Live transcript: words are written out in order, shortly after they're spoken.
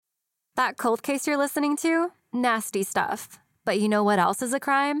That cold case you're listening to? Nasty stuff. But you know what else is a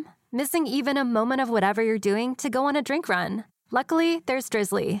crime? Missing even a moment of whatever you're doing to go on a drink run. Luckily, there's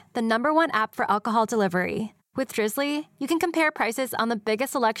Drizzly, the #1 app for alcohol delivery. With Drizzly, you can compare prices on the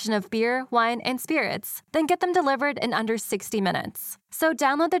biggest selection of beer, wine, and spirits, then get them delivered in under 60 minutes. So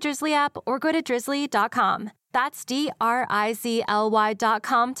download the Drizzly app or go to drizzly.com. That's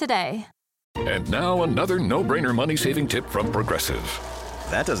DRIZLY.com today. And now another no-brainer money-saving tip from Progressive.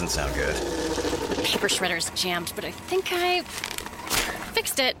 That doesn't sound good. Paper shredder's jammed, but I think I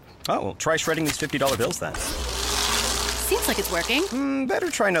fixed it. Oh, well, try shredding these $50 bills then. Seems like it's working. Better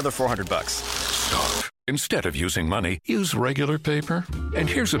try another $400. Stop. Instead of using money, use regular paper. And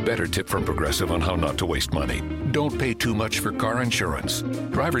here's a better tip from Progressive on how not to waste money. Don't pay too much for car insurance.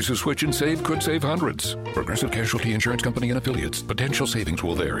 Drivers who switch and save could save hundreds. Progressive Casualty Insurance Company and Affiliates. Potential savings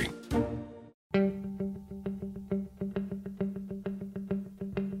will vary.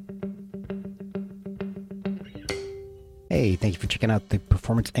 Hey, thank you for checking out the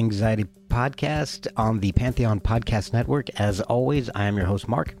Performance Anxiety Podcast on the Pantheon Podcast Network. As always, I am your host,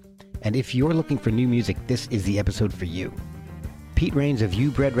 Mark. And if you're looking for new music, this is the episode for you. Pete Raines of You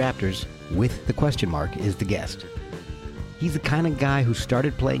Bred Raptors, with the question mark, is the guest. He's the kind of guy who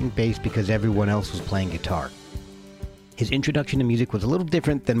started playing bass because everyone else was playing guitar. His introduction to music was a little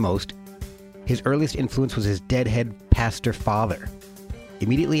different than most. His earliest influence was his deadhead pastor father.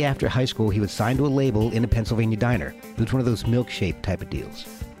 Immediately after high school, he was signed to a label in a Pennsylvania diner. It was one of those milkshake type of deals.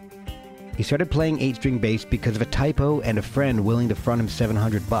 He started playing 8-string bass because of a typo and a friend willing to front him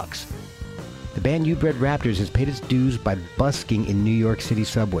 $700. The band You Bred Raptors has paid its dues by busking in New York City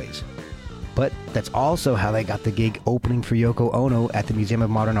subways. But that's also how they got the gig opening for Yoko Ono at the Museum of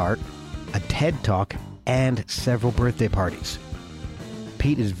Modern Art, a TED Talk, and several birthday parties.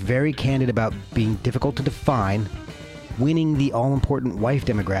 Pete is very candid about being difficult to define, winning the all-important wife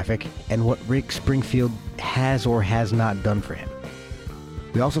demographic, and what Rick Springfield has or has not done for him.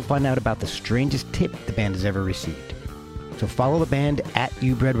 We also find out about the strangest tip the band has ever received. So follow the band at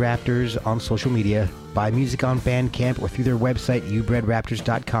You Bred Raptors on social media, buy music on Bandcamp or through their website,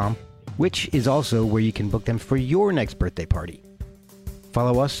 youbredraptors.com, which is also where you can book them for your next birthday party.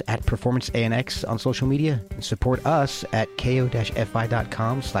 Follow us at Performance ANX on social media and support us at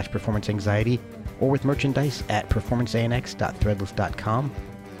ko-fi.com/performanceanxiety or with merchandise at performanceanx.threadless.com.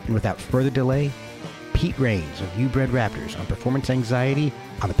 And without further delay, Pete Raines of You Bred Raptors on Performance Anxiety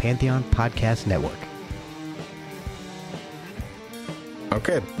on the Pantheon Podcast Network.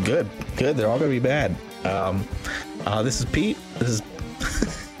 Okay, good. They're all going to be bad. This is Pete. This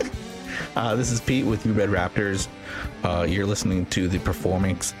is Pete with You Bred Raptors. You're listening to the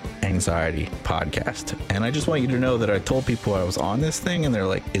Performance Anxiety Podcast. And I just want you to know that I told people I was on this thing and they're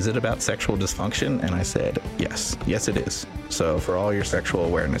like, is it about sexual dysfunction? And I said, yes, it is. So for all your sexual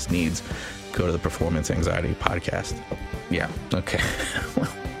awareness needs, go to the Performance Anxiety Podcast. Yeah, okay. Well,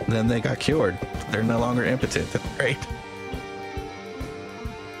 then they got cured. They're no longer impotent. That's great.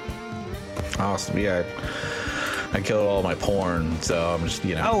 Awesome. Yeah, I killed all my porn, so I'm just,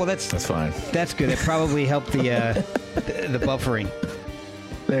 Oh, well, that's fine. That's good. It probably helped the buffering.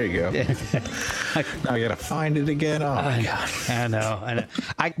 There you go. Now I gotta find it again. Oh my god. I know.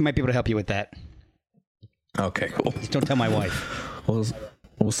 I might be able to help you with that. Okay, cool. Just don't tell my wife. We'll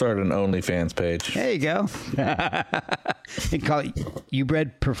start an OnlyFans page. There you go. You can call it You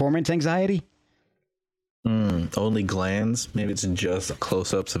Bred Performance Anxiety. Only glands. Maybe it's just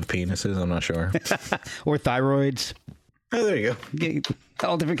close-ups of penises. I'm not sure. Or thyroids. Oh, there you go.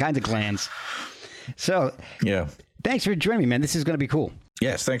 All different kinds of glands. So, yeah. Thanks for joining me, man. This is going to be cool.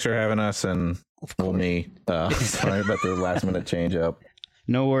 Yes, thanks for having us. And me. Sorry about the last-minute change-up.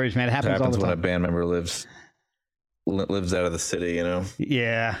 No worries, man. It happens all the time. When a band member lives out of the city, you know?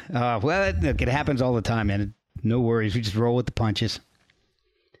 Yeah. Well, look, it happens all the time, man. No worries. We just roll with the punches.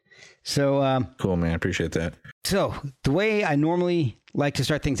 So cool, man. I appreciate that. So the way I normally like to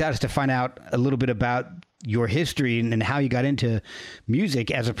start things out is to find out a little bit about your history and how you got into music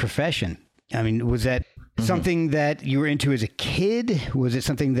as a profession. I mean, was that something that you were into as a kid? Was it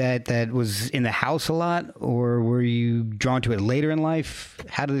something that was in the house a lot, or were you drawn to it later in life?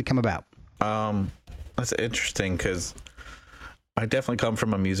 How did it come about? That's interesting because I definitely come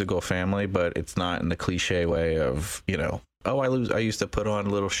from a musical family, but it's not in the cliche way of, you know, I used to put on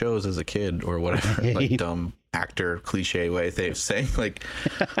little shows as a kid or whatever, like dumb actor cliche way they say. Like,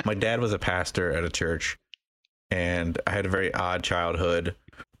 my dad was a pastor at a church, and I had a very odd childhood.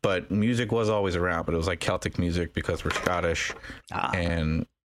 But music was always around, but it was like Celtic music because we're Scottish, and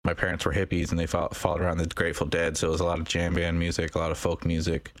my parents were hippies and they followed around the Grateful Dead, so it was a lot of jam band music, a lot of folk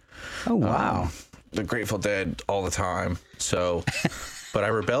music. Oh wow! the Grateful Dead all the time. So, but I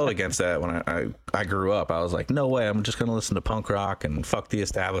rebelled against that when I grew up. I was like, no way, I'm just going to listen to punk rock and fuck the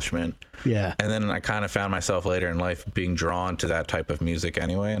establishment. Yeah. And then I kind of found myself later in life being drawn to that type of music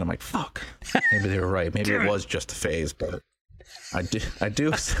anyway. And I'm like, fuck, maybe they were right. Maybe it was just a phase, but I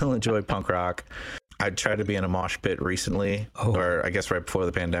do still enjoy punk rock. I tried to be in a mosh pit recently, or I guess right before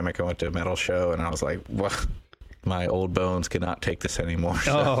the pandemic, I went to a metal show and I was like, what? My old bones cannot take this anymore.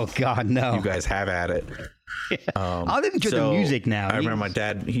 So Oh God, no! you guys have at it. I'll enjoy the music now. I remember my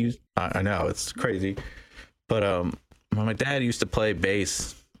dad. I know it's crazy, but my dad used to play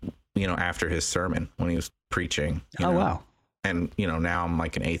bass, after his sermon when he was preaching. Wow! And now I'm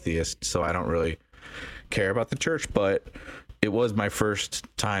like an atheist, so I don't really care about the church. But it was my first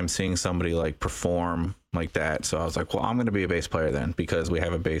time seeing somebody like perform like that. So I was like, well, I'm going to be a bass player then, because we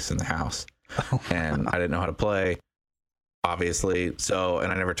have a bass in the house. And I didn't know how to play, obviously. So,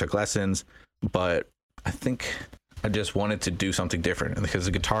 and I never took lessons, but I think I just wanted to do something different, because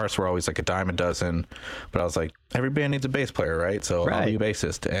the guitarists were always like a dime a dozen, but I was like, every band needs a bass player, right? So I'll be a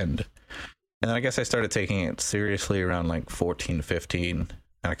bassist. And then I guess I started taking it seriously around like 14, 15. And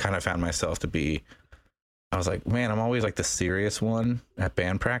I kind of found myself to be, I was like, man, I'm always like the serious one at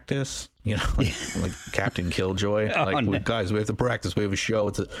band practice, like Captain Killjoy. Guys, we have to practice. We have a show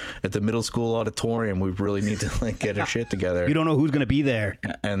at the middle school auditorium. We really need to like get our shit together. You don't know who's going to be there.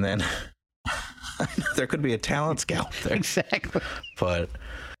 And then there could be a talent scout there. Exactly. But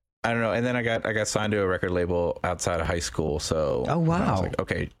I don't know. And then I got signed to a record label outside of high school. So oh wow, I was like,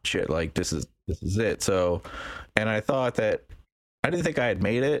 okay, shit, like this is it. So, and I thought that I didn't think I had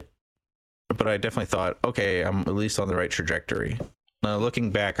made it, but I definitely thought, okay, I'm at least on the right trajectory. Now,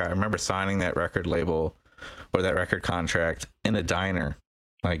 looking back, I remember signing that record label or that record contract in a diner,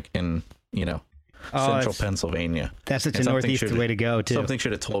 like in, central Pennsylvania. That's such a northeast way to go, too. Something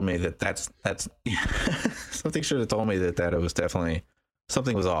should have told me that's something should have told me that it was definitely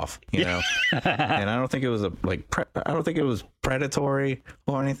something was off, And I don't think it was I don't think it was predatory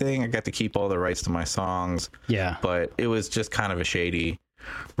or anything. I got to keep all the rights to my songs. Yeah. But it was just kind of a shady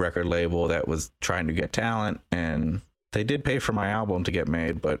record label that was trying to get talent, and they did pay for my album to get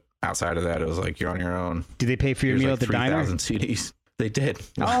made, but outside of that, it was like, you're on your own. Did they pay for your meal at the diner? 3,000 CDs. They did.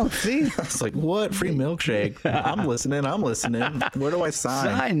 Oh, see? I was like, what? Free milkshake? I'm listening. Where do I sign?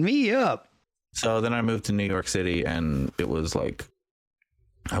 Sign me up. So then I moved to New York City, and it was like,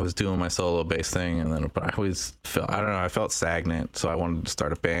 I was doing my solo bass thing, and then I always felt, I felt stagnant, so I wanted to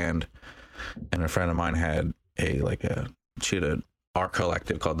start a band. And a friend of mine had she had an art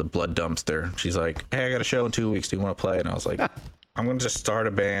collective called the Blood Dumpster. She's like, hey, I got a show in 2 weeks. Do you want to play? And I was like, I'm going to just start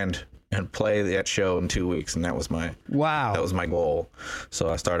a band and play that show in 2 weeks. And that was my goal. So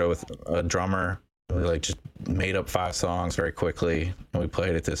I started with a drummer. We just made up 5 songs very quickly. And we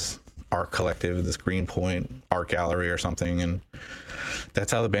played at this art collective, this Greenpoint art gallery or something. And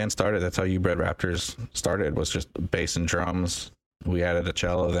that's how the band started. That's how You Bred Raptors started, was just bass and drums. We added a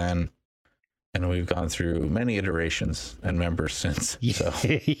cello then. And we've gone through many iterations and members since. So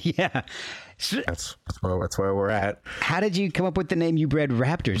yeah, that's where we're at. How did you come up with the name You Bred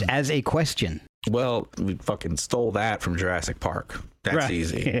Raptors as a question? Well, we fucking stole that from Jurassic Park. That's right.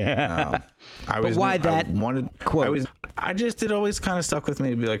 Easy. Yeah. I just, it always kind of stuck with me.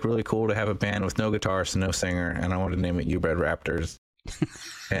 It'd be like really cool to have a band with no guitarist and no singer, and I wanted to name it You Bred Raptors.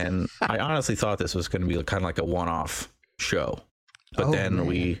 And I honestly thought this was going to be kind of like a one-off show. But then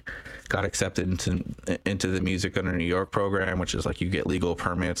we got accepted into the Music Under New York program, which is like you get legal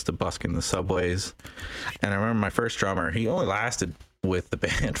permits to busk in the subways. And I remember my first drummer, he only lasted with the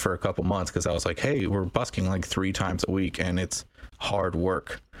band for a couple months, because I was like, hey, we're busking like 3 times a week and it's hard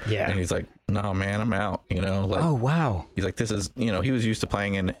work. Yeah. And he's like, no, man, I'm out. Oh, wow. He's like, this is, he was used to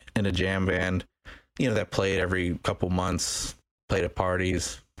playing in a jam band, that played every couple months, played at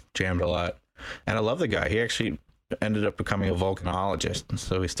parties, jammed a lot. And I love the guy. He actually ended up becoming a volcanologist,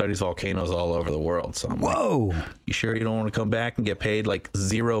 so he studies volcanoes all over the world. So I'm like, you sure you don't want to come back and get paid like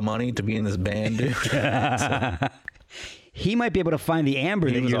 0 money to be in this band, dude? So, he might be able to find the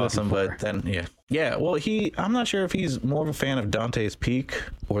amber that you're awesome, looking for. But then well, I'm not sure if he's more of a fan of Dante's Peak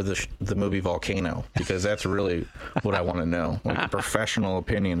or the movie Volcano, because that's really what I want to know, like a professional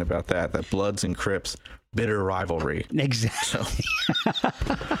opinion about that Bloods and Crips bitter rivalry. Exactly.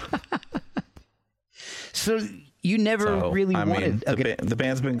 So you never really wanted... The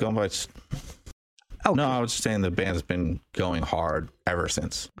band's been going by... Oh, no, I was just saying the band's been going hard ever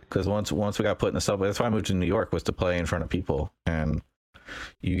since. Because once we got put in the subway, that's why I moved to New York, was to play in front of people. And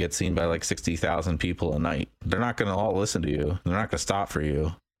you get seen by like 60,000 people a night. They're not going to all listen to you. They're not going to stop for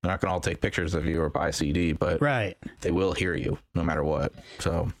you. They're not going to all take pictures of you or buy a CD, but right, they will hear you no matter what.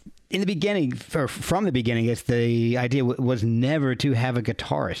 So in the beginning, or from the beginning, it's the idea was never to have a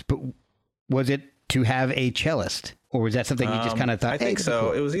guitarist, but was it to have a cellist, or was that something you just kind of thought? I think so.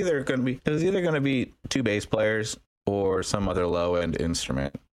 Cool. It was either going to be 2 bass players or some other low end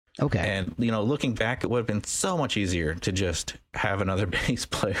instrument. Okay. And looking back, it would have been so much easier to just have another bass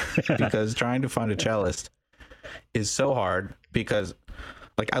player because trying to find a cellist is so hard because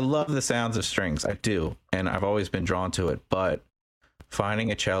I love the sounds of strings. I do. And I've always been drawn to it, but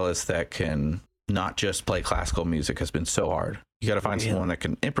finding a cellist that can not just play classical music has been so hard. You got to find someone that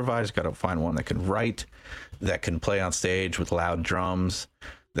can improvise. You got to find one that can write, that can play on stage with loud drums,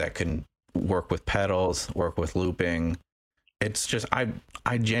 that can work with pedals, work with looping. It's just,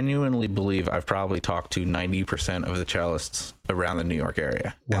 I genuinely believe I've probably talked to 90% of the cellists around the New York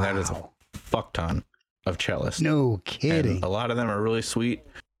area. Wow. And that is a fuck ton of cellists. No kidding. And a lot of them are really sweet,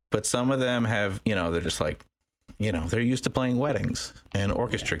 but some of them have, they're just they're used to playing weddings and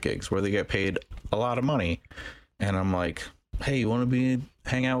orchestra gigs where they get paid a lot of money. And I'm like, hey, you want to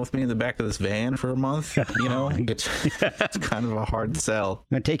hang out with me in the back of this van for a month? It's kind of a hard sell.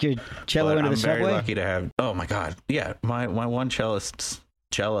 I'm gonna take your cello into the subway. I'm very lucky to have. Oh my god, yeah. My one cellist's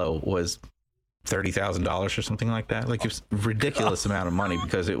cello was $30,000 or something like that. It was a ridiculous amount of money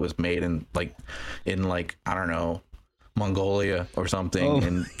because it was made in I don't know, Mongolia or something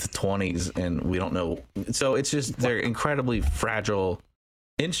in the 20s, and we don't know. So it's just they're incredibly fragile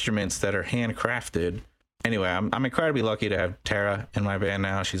instruments that are handcrafted. Anyway, I'm incredibly lucky to have Tara in my band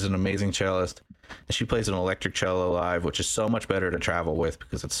now. She's an amazing cellist. And she plays an electric cello live, which is so much better to travel with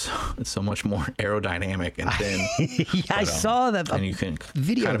because it's so much more aerodynamic and thin. I saw that. And you can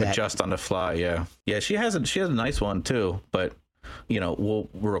kind of adjust on the fly. Yeah. Yeah. She has a nice one too, but we'll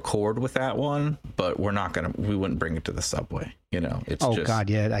record with that one, but we wouldn't bring it to the subway. It's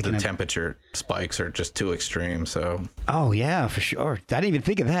the temperature spikes are just too extreme. So. Oh yeah, for sure. I didn't even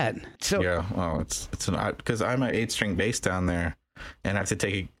think of that. So yeah. Oh, it's because I'm an 8-string bass down there, and I have to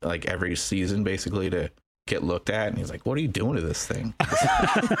take it every season basically to get looked at. And he's like, "What are you doing to this thing?"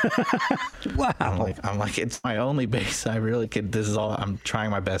 Wow. I'm like, it's my only bass. I really could. This is all. I'm trying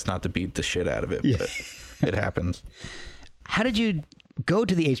my best not to beat the shit out of it, but it happens. How did you go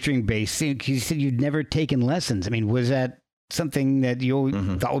to the 8-string bass? You said you'd never taken lessons. I mean, was that something that you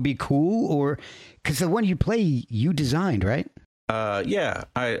thought would be cool, or because the one you play, you designed, right? Yeah,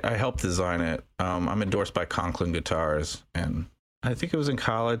 I helped design it. I'm endorsed by Conklin Guitars, and I think it was in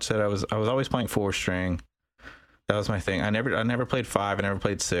college that I was always playing 4-string. That was my thing. I never played 5. I never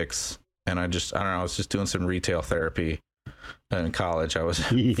played 6, and I don't know. I was just doing some retail therapy. In college, I was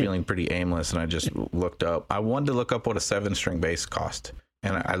feeling pretty aimless, and I just looked up. I wanted to look up what a 7-string bass cost,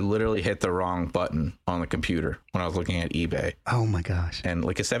 and I literally hit the wrong button on the computer when I was looking at eBay. Oh my gosh! And a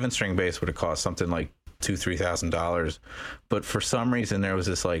 7-string bass would have cost something like $2,000-$3,000, but for some reason there was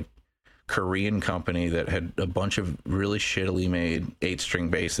this Korean company that had a bunch of really shittily made 8-string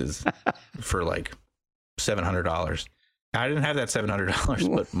basses for $700. I didn't have that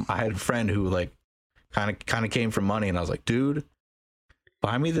 $700, but I had a friend who kind of came from money, and I was like, dude,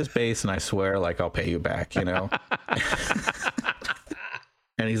 buy me this bass and I swear I'll pay you back, And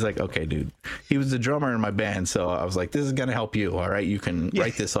he's like, okay, dude. He was the drummer in my band, so I was like, this is gonna help you, all right? You can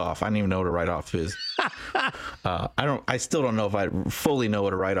write this off. I didn't even know what a write-off is. I still don't know if I fully know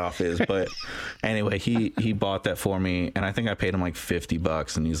what a write-off is, but anyway, he bought that for me, and I think I paid him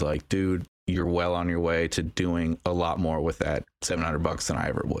 $50, and he's like, dude, you're well on your way to doing a lot more with that $700 than I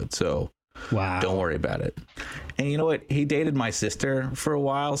ever would. So wow, don't worry about it. And you know what? He dated my sister for a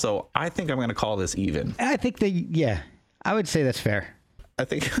while, so I think I'm going to call this even. I think I would say that's fair. I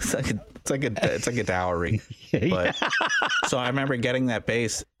think it's like a dowry. But so I remember getting that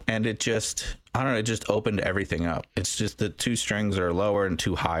bass, and it just opened everything up. It's just the 2 strings are lower and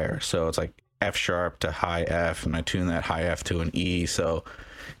 2 higher, so it's like F sharp to high F, and I tune that high F to an E. So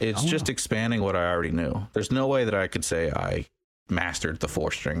it's just expanding what I already knew. There's no way that I could say I mastered the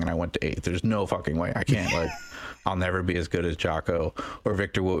 4-string and I went to 8. There's no fucking way. I can't. I'll never be as good as Jaco or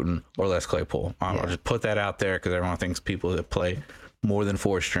Victor Wooten or Les Claypool. I'll just put that out there because everyone thinks people that play more than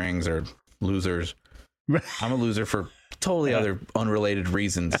 4 strings are losers. I'm a loser for totally other unrelated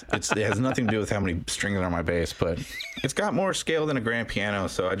reasons. It has nothing to do with how many strings are on my bass, but it's got more scale than a grand piano,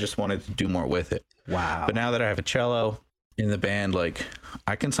 so I just wanted to do more with it. Wow. But now that I have a cello in the band,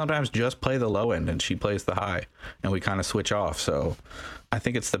 I can sometimes just play the low end and she plays the high, and we kind of switch off. So I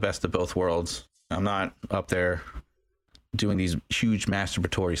think it's the best of both worlds. I'm not up there doing these huge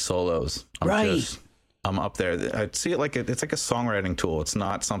masturbatory solos. I'm up there. I see it it's like a songwriting tool. It's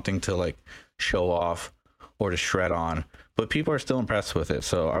not something to show off or to shred on, but people are still impressed with it.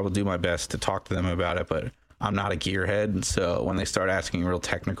 So I will do my best to talk to them about it, but I'm not a gearhead, so when they start asking real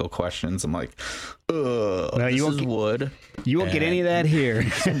technical questions, I'm like, ugh, well, this is wood. You won't get any of that here.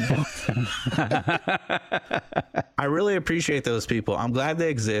 I really appreciate those people. I'm glad they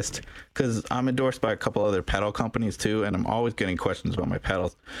exist because I'm endorsed by a couple other pedal companies too, and I'm always getting questions about my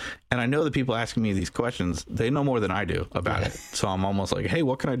pedals. And I know the people asking me these questions, they know more than I do about it. So I'm almost like, hey,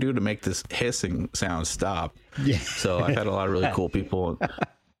 what can I do to make this hissing sound stop? Yeah. So I've had a lot of really cool people.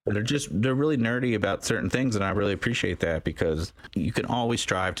 They're really nerdy about certain things, and I really appreciate that because you can always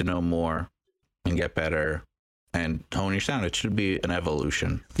strive to know more and get better and hone your sound. It should be an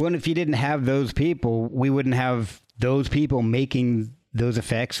evolution. Well, if you didn't have those people, we wouldn't have those people making those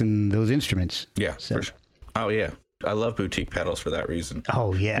effects and those instruments. Yeah, So- for sure. Oh yeah, I love boutique pedals for that reason.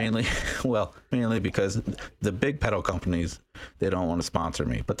 Oh yeah. Mainly because the big pedal companies, they don't want to sponsor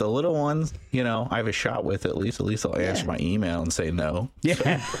me, but the little ones, you know, I have a shot with at least I'll answer my email and say no.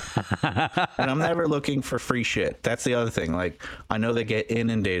 Yeah. And I'm never looking for free shit. That's the other thing. Like, I know they get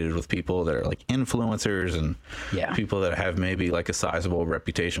inundated with people that are like influencers and Yeah. people that have maybe like a sizable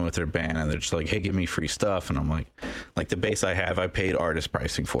reputation with their band, and they're just like, hey, give me free stuff. And I'm like the bass I have, I paid artist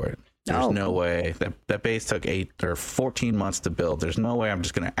pricing for it. There's Oh. no way that bass took 8 or 14 months to build. There's no way I'm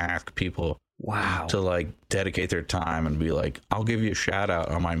just going to ask people Wow. to like dedicate their time and be like, I'll give you a shout out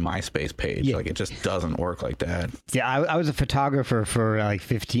on my MySpace page. Yeah. Like, it just doesn't work like that. Yeah, I was a photographer for like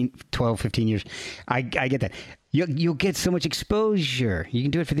 12, 15 years. I get that. You'll get so much exposure. You can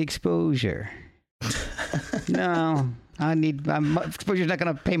do it for the exposure. No, exposure's not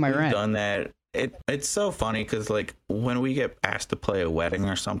going to pay my We've rent. done that. It's so funny because like when we get asked to play a wedding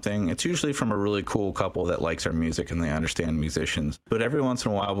or something, it's usually from a really cool couple that likes our music and they understand musicians. But every once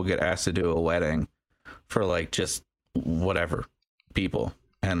in a while we'll get asked to do a wedding for like just whatever people,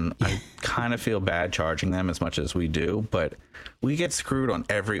 and I kind of feel bad charging them as much as we do, but we get screwed on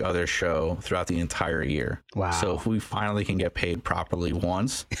every other show throughout the entire year. Wow. So if we finally can get paid properly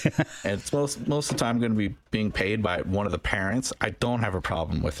once, and it's most of the time going to be being paid by one of the parents, I don't have a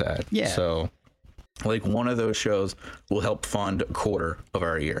problem with that. Yeah. So like one of those shows will help fund a quarter of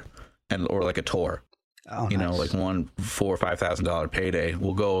our year, or like a tour. Oh, You know, nice. like one $4,000 or $5,000 payday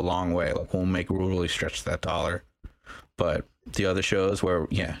will go a long way. Like we'll really stretch that dollar. But the other shows where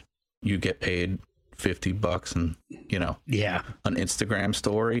you get paid $50 and Yeah. an Instagram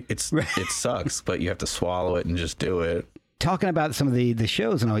story, it sucks, but you have to swallow it and just do it. Talking about some of the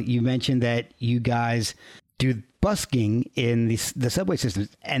shows, and all, you mentioned that you guys do busking in the subway systems,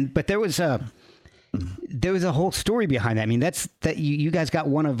 but there was a whole story behind that. I mean, that you guys got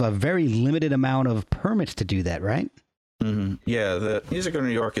one of a very limited amount of permits to do that, right? Mm-hmm. Yeah, the Music of New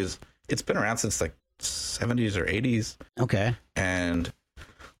York it's been around since like 70s or 80s. Okay. And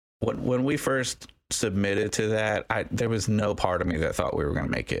when we first submitted to that, there was no part of me that thought we were going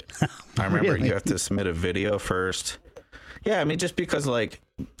to make it. I remember Really? you have to submit a video first. Yeah, I mean, just because like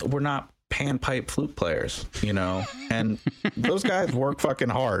we're not panpipe flute players, and those guys work fucking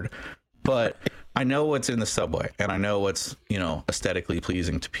hard. But I know what's in the subway, and I know what's aesthetically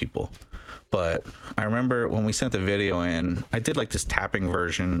pleasing to people. But I remember when we sent the video in, I did like this tapping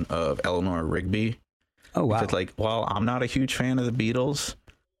version of Eleanor Rigby. Oh wow. Because like, while I'm not a huge fan of the Beatles,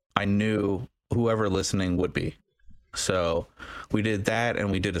 I knew whoever listening would be. So we did that, and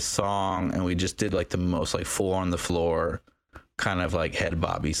we did a song, and we just did like the most like full on the floor kind of like head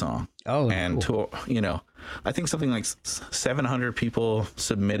bobby song. Oh, and cool. I think something like 700 people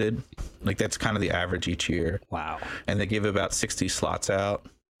submitted. Like that's kind of the average each year. Wow. And they give about 60 slots out,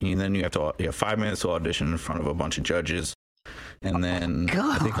 and then you have 5 minutes to audition in front of a bunch of judges, and then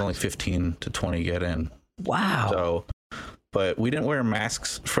I think only 15 to 20 get in. Wow. So, but we didn't wear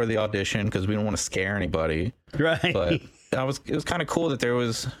masks for the audition because we didn't want to scare anybody. Right. But it was kind of cool that there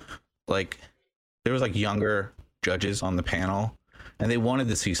was like younger judges on the panel, and they wanted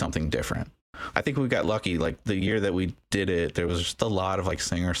to see something different. I think we got lucky. Like the year that we did it, there was just a lot of like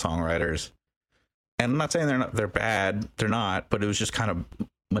singer songwriters, and I'm not saying they're bad. They're not, but it was just kind of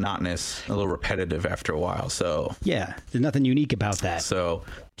monotonous, a little repetitive after a while. So Yeah, there's nothing unique about that. So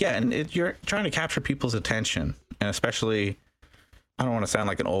yeah, and you're trying to capture people's attention, and especially, I don't want to sound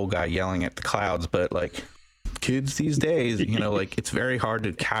like an old guy yelling at the clouds, but like kids these days, like it's very hard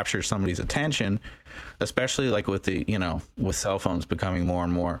to capture somebody's attention, especially like with with cell phones becoming more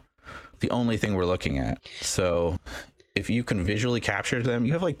and more the only thing we're looking at. So if you can visually capture them,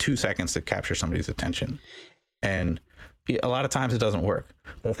 you have like 2 seconds to capture somebody's attention, and a lot of times it doesn't work.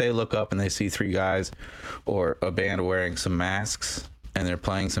 But if they look up and they see 3 guys or a band wearing some masks and they're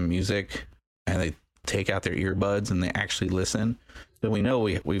playing some music and they take out their earbuds and they actually listen, then we know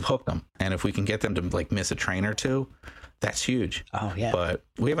we've hooked them. And if we can get them to like miss a train or two, that's huge. Oh, yeah. But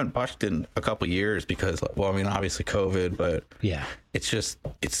we haven't busted in a couple years because, well, I mean, obviously COVID, but yeah, it's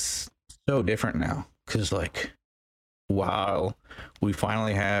so different now. Because like, while we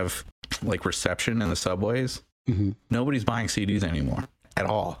finally have like reception in the subways, nobody's buying CDs anymore at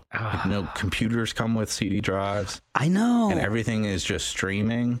all. Like, no computers come with CD drives. I know. And everything is just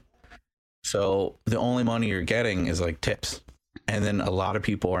streaming. So the only money you're getting is like tips. And then a lot of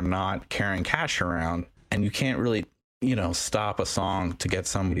people are not carrying cash around, and you can't really, stop a song to get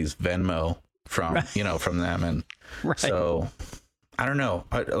somebody's Venmo from, from them. And so I don't know.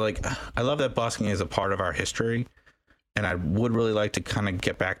 I love that busking is a part of our history, and I would really like to kind of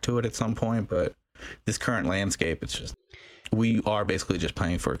get back to it at some point. But this current landscape, it's just, we are basically just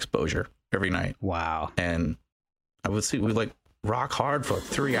playing for exposure every night. Wow. And I would see we like rock hard for like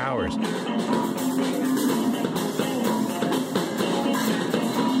 3 hours.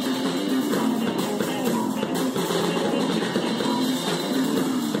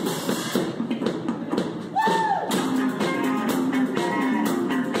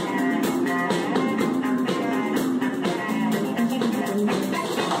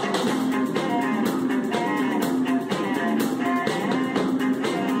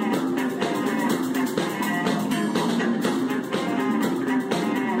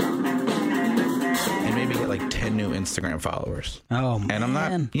 Instagram followers. Oh, man. And I'm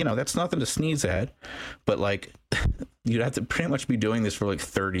not, that's nothing to sneeze at, but like, you'd have to pretty much be doing this for like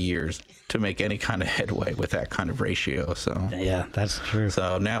 30 years to make any kind of headway with that kind of ratio. So yeah, that's true.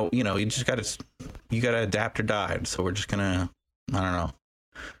 So now, you just you gotta adapt or die. So we're just gonna, I don't know,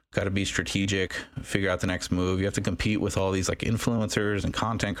 got to be strategic, figure out the next move. You have to compete with all these like influencers and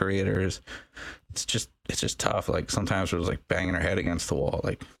content creators. It's just tough. Like sometimes we're just like banging our head against the wall.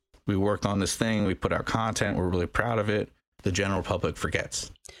 Like, we worked on this thing, we put out content, we're really proud of it. The general public forgets.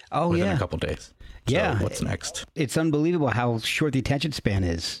 Within a couple days. Yeah. So what's next? It's unbelievable how short the attention span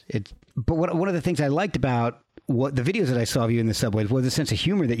is. But one of the things I liked about what the videos that I saw of you in the subways was the sense of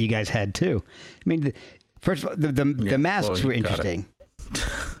humor that you guys had too. I mean, first of all, the masks were interesting,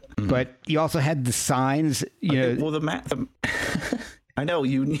 but you also had the signs. Well, I know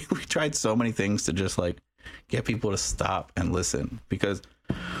we tried so many things to just like get people to stop and listen, because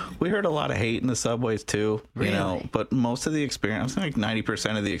we heard a lot of hate in the subways too, really? But most of the experience, like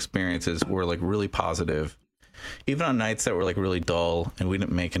 90% of the experiences were like really positive. Even on nights that were like really dull and we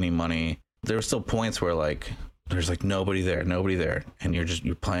didn't make any money, there were still points where like there's like nobody there, and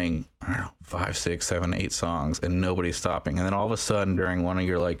you're playing, I don't know, 5, 6, 7, 8 songs and nobody's stopping. And then all of a sudden during one of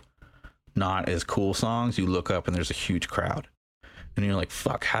your like not as cool songs, you look up and there's a huge crowd. And you're like,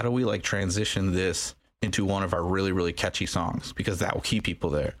 fuck, how do we like transition this into one of our really, really catchy songs? Because that will keep people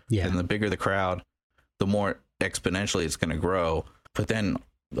there. Yeah. And the bigger the crowd, the more exponentially it's going to grow. But then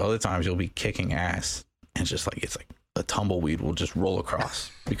other times you'll be kicking ass, and it's like a tumbleweed will just roll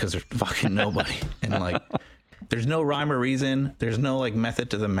across because there's fucking nobody. And like, there's no rhyme or reason. There's no like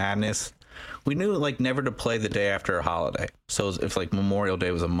method to the madness. We knew like never to play the day after a holiday. So if like Memorial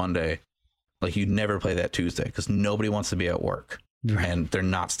Day was a Monday, like you'd never play that Tuesday because nobody wants to be at work. Right. And they're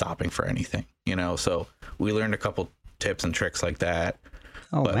not stopping for anything, so we learned a couple tips and tricks like that.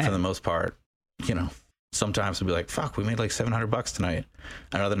 But for the most part, sometimes we'll be like, fuck, we made like $700 tonight.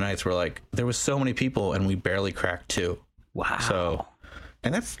 And other nights we're like, there was so many people and we barely cracked 2. Wow. So,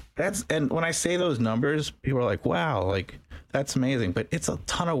 and that's, and when I say those numbers, people are like, wow, like that's amazing, but it's a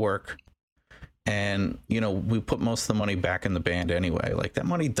ton of work. And, we put most of the money back in the band anyway. Like that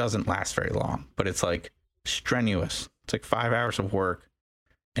money doesn't last very long, but it's like strenuous. It's like 5 hours of work,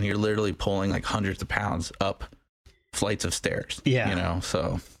 and you're literally pulling like hundreds of pounds up flights of stairs. Yeah.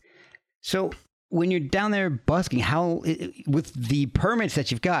 So when you're down there busking, with the permits that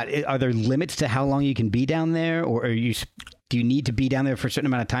you've got, are there limits to how long you can be down there, or do you need to be down there for a certain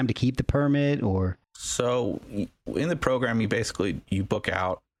amount of time to keep the permit, or? So in the program, you book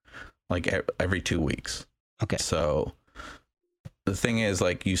out like every 2 weeks. Okay. So the thing is,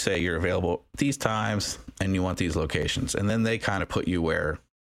 like, you say you're available these times and you want these locations, and then they kind of put you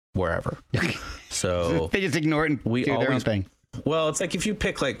wherever. So they just ignore it and do their own thing. Well, it's like if you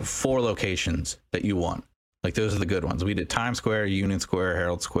pick like 4 locations that you want, like those are the good ones. We did Times Square, Union Square,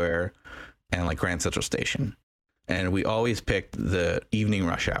 Herald Square, and like Grand Central Station. And we always picked the evening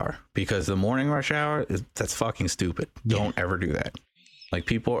rush hour, because the morning rush hour that's fucking stupid. Yeah. Don't ever do that. Like,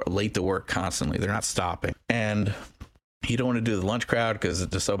 people are late to work constantly. They're not stopping. And you don't want to do the lunch crowd because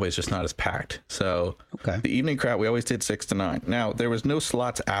the subway is just not as packed. So the evening crowd, we always did 6 to 9. Now, there was no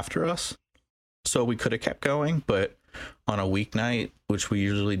slots after us, so we could have kept going. But on a weeknight, which we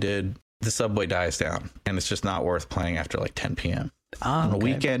usually did, the subway dies down, and it's just not worth playing after like 10 p.m. On a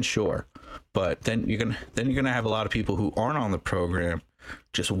weekend, sure. But then you're gonna have a lot of people who aren't on the program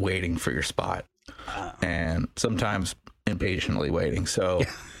just waiting for your spot. And sometimes impatiently waiting. So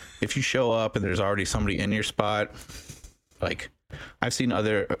if you show up and there's already somebody in your spot, like I've seen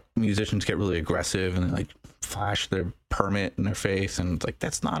other musicians get really aggressive and like flash their permit in their face, and it's like,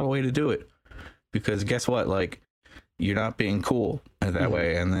 that's not a way to do it, because guess what, like, you're not being cool that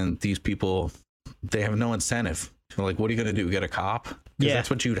way. And then these people, they have no incentive. So like, what are you gonna do, get a cop? Because that's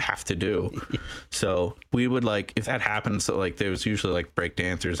what you'd have to do. So we would, like, if that happens, so like there was usually like break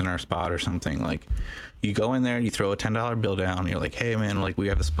dancers in our spot or something, like you go in there, you throw a $10 bill down, you're like, hey man, like we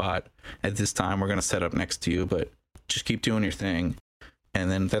have a spot at this time, we're gonna set up next to you, but just keep doing your thing. And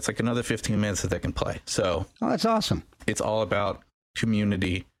then that's like another 15 minutes that they can play. So that's awesome. It's all about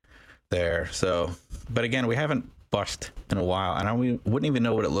community there. So, but again, we haven't bust in a while, and we wouldn't even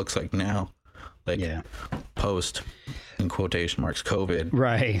know what it looks like now, like post, in quotation marks, COVID.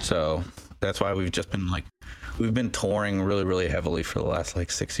 Right. So that's why we've been touring really, really heavily for the last like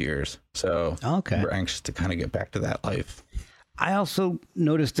 6 years. So we're anxious to kind of get back to that life. I also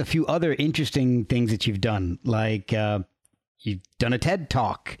noticed a few other interesting things that you've done, like you've done a TED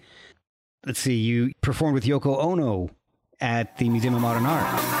Talk. Let's see, you performed with Yoko Ono at the Museum of Modern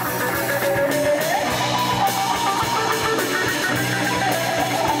Art.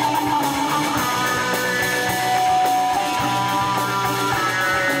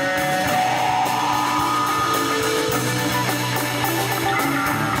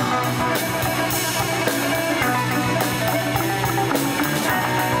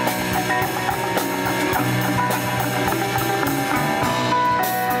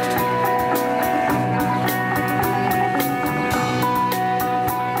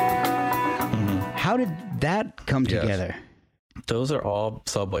 How did that come together? Those are all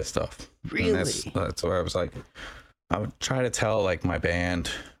Subway stuff. Really? That's where I was like, I would try to tell like my band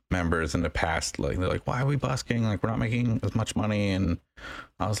members in the past, like they're like, why are we busking? Like, we're not making as much money. And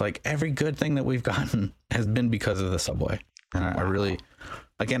I was like, every good thing that we've gotten has been because of the Subway. And I really,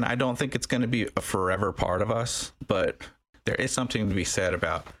 again, I don't think it's going to be a forever part of us, but there is something to be said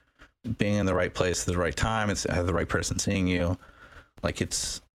about being in the right place at the right time. It's the right person seeing you. Like,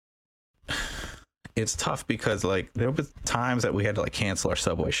 it's tough because like there were times that we had to like cancel our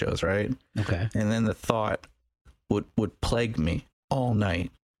Subway shows, right? Okay. And then the thought would plague me all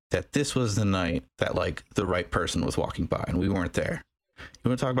night that this was the night that like the right person was walking by and we weren't there. You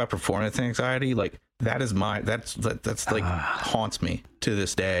want to talk about performance anxiety? Like that's like haunts me to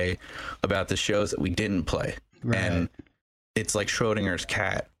this day about the shows that we didn't play. Right. And it's like Schrodinger's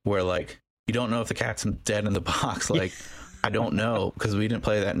cat, where like you don't know if the cat's dead in the box. Like I don't know because we didn't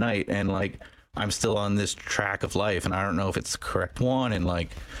play that night, and like I'm still on this track of life and I don't know if it's the correct one. And like,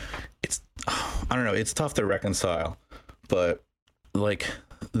 I don't know, it's tough to reconcile. But like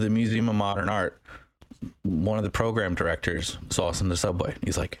the Museum of Modern Art, one of the program directors saw us in the Subway.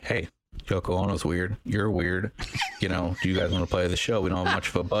 He's like, hey, Yoko Ono's weird. You're weird. You know, do you guys want to play the show? We don't have much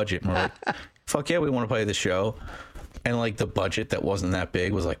of a budget. And we're like, fuck yeah, we want to play the show. And like the budget that wasn't that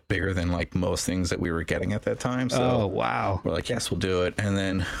big was like bigger than like most things that we were getting at that time. So we're like, yes, we'll do it. And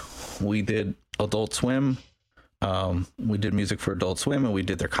then we did Adult Swim. We did music for Adult Swim, and we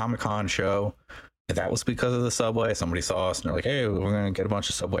did their Comic-Con show. And that was because of the Subway. Somebody saw us and they're like, hey, we're going to get a bunch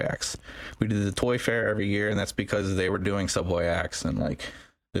of Subway acts. We did the Toy Fair every year, and that's because they were doing Subway acts. And like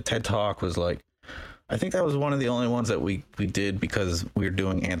the TED Talk was like, I think that was one of the only ones that we did because we were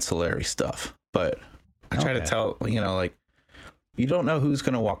doing ancillary stuff. But I try to tell, you know, like, you don't know who's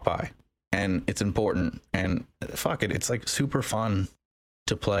going to walk by, and it's important. And fuck it, it's like super fun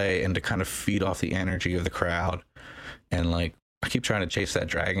to play and to kind of feed off the energy of the crowd. And like, I keep trying to chase that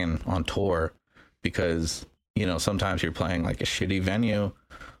dragon on tour because, you know, sometimes you're playing like a shitty venue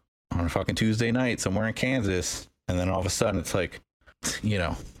on a fucking Tuesday night somewhere in Kansas, and then all of a sudden it's like, you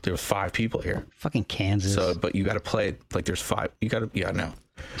know, there was 5 people here. Fucking Kansas. So, but you got to play like there's 5. You got to, you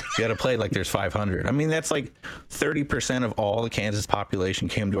got to play like there's 500. I mean, that's like 30% of all the Kansas population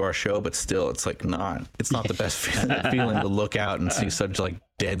came to our show, but still, it's like it's not the best feeling to look out and see such like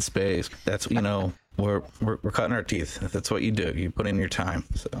dead space. That's, you know, we're cutting our teeth. That's what you do. You put in your time.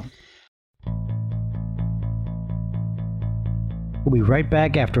 So we'll be right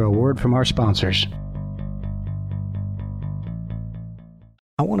back after a word from our sponsors.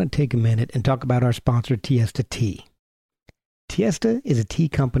 I want to take a minute and talk about our sponsor, Tiesta Tea. Tiesta is a tea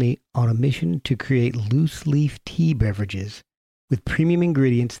company on a mission to create loose leaf tea beverages with premium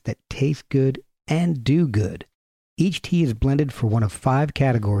ingredients that taste good and do good. Each tea is blended for one of 5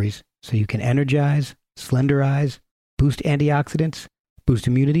 categories, so you can energize, slenderize, boost antioxidants, boost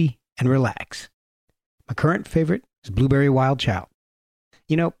immunity, and relax. My current favorite is Blueberry Wild Chow.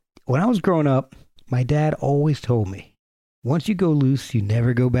 You know, when I was growing up, my dad always told me, once you go loose, you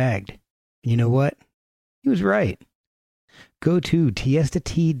never go bagged. And you know what? He was right. Go to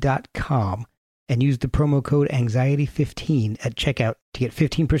tiestatea.com and use the promo code Anxiety15 at checkout to get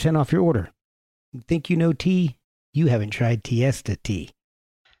 15% off your order. Think you know tea? You haven't tried Tiesta tea.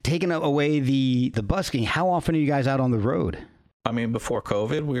 Taking away the busking, how often are you guys out on the road? I mean, before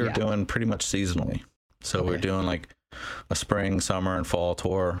COVID, we were doing pretty much seasonally. So we're doing like a spring, summer, and fall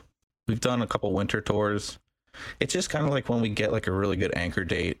tour. We've done a couple winter tours. It's just kind of like when we get like a really good anchor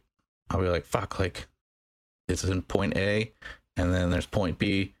date, I'll be like, fuck, like this is in point A and then there's point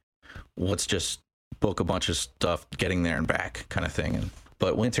B. Let's just book a bunch of stuff getting there and back kind of thing.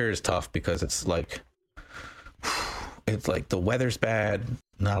 But winter is tough because it's like the weather's bad.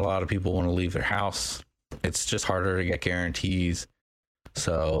 Not a lot of people want to leave their house. It's just harder to get guarantees.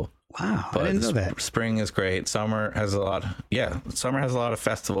 So wow, but I didn't know that. Spring is great. Summer has a lot. Summer has a lot of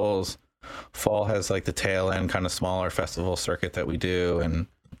festivals. Fall has like the tail end kind of smaller festival circuit that we do, and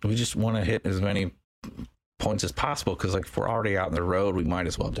we just want to hit as many points as possible because like if we're already out on the road, we might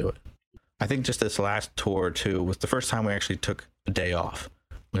as well do it. I think just this last tour too was the first time we actually took a day off.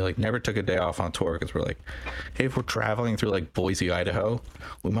 We like never took a day off on tour because we're like, hey, if we're traveling through like Boise, Idaho,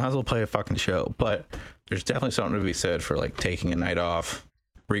 we might as well play a fucking show. But there's definitely something to be said for like taking a night off,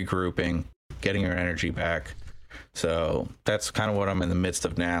 regrouping, getting your energy back. So that's kind of what I'm in the midst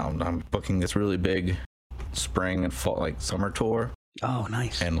of now. I'm booking this really big spring and fall, like summer tour. Oh,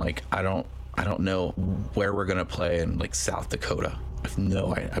 nice. And like I don't know where we're gonna play in like South Dakota. I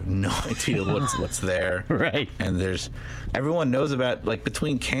have no idea what's there. Right. And everyone knows about like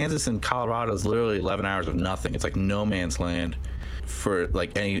between Kansas and Colorado is literally 11 hours of nothing. It's like no man's land for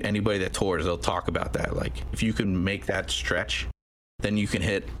like anybody that tours. They'll talk about that. Like if you can make that stretch, then you can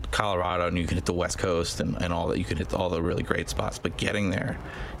hit Colorado and you can hit the West Coast and all that. You can hit all the really great spots. But getting there,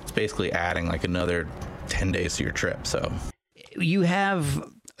 it's basically adding like another 10 days to your trip. So you have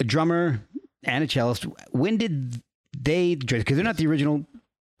a drummer and a cellist. When did they, because they're not the original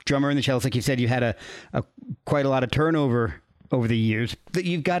drummer and the cellist, like you said, you had a quite a lot of turnover over the years.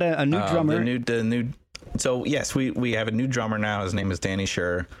 You've got a new drummer. The new. So yes, we have a new drummer now. His name is Danny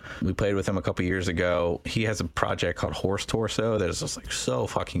Scher. We played with him a couple years ago. He has a project called Horse Torso that is just like so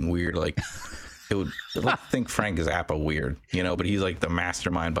fucking weird. Like it would think Frank Zappa weird, you know, but he's like the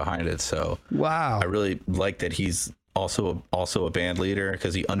mastermind behind it. So wow, I really like that he's also a band leader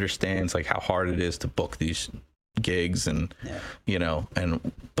because he understands like how hard it is to book these gigs and you know,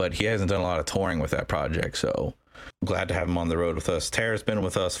 but he hasn't done a lot of touring with that project. So glad to have him on the road with us. Tara's been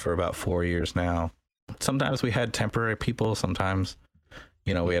with us for about 4 years now. Sometimes we had temporary people. Sometimes,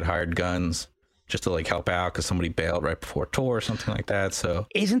 you know, we had hired guns just to like help out because somebody bailed right before tour or something like that. So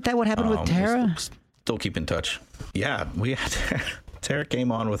isn't that what happened with Tara? Still keep in touch. Yeah, we had Tara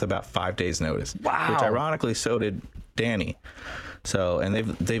came on with about 5 days notice. Wow. Which ironically so did Danny. So and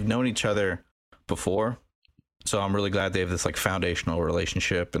they've known each other before. So I'm really glad they have this like foundational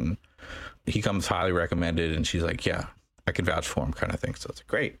relationship, and he comes highly recommended, and she's like, yeah, I can vouch for him kind of thing. So it's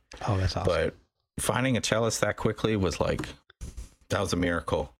great. Oh, that's awesome. But finding a cellist that quickly was like, that was a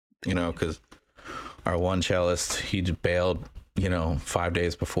miracle, you know, because our one cellist, he bailed, you know, 5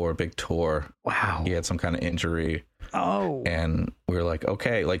 days before a big tour. Wow. He had some kind of injury. Oh. And we were like,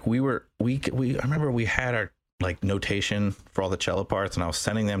 okay, like I remember we had our like notation for all the cello parts, and I was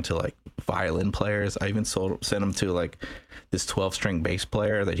sending them to like violin players. I even sent them to like this 12-string bass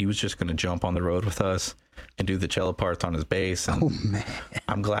player that he was just going to jump on the road with us and do the cello parts on his bass. And oh man,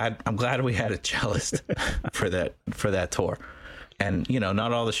 I'm glad we had a cellist for that tour. And you know,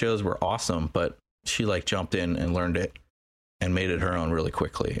 not all the shows were awesome, but she like jumped in and learned it and made it her own really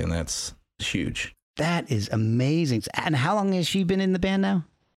quickly, and that's huge. That is amazing. And how long has she been in the band now?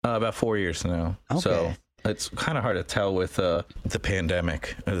 About 4 years now. Okay. So it's kind of hard to tell with the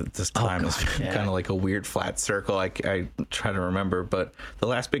pandemic. This time is kind of like a weird flat circle. I try to remember, but the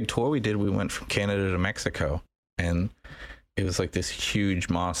last big tour we did, we went from Canada to Mexico, and it was like this huge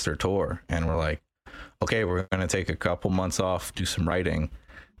monster tour. And we're like, okay, we're going to take a couple months off, do some writing,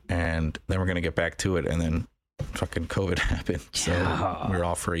 and then we're going to get back to it. And then fucking COVID happened. So we were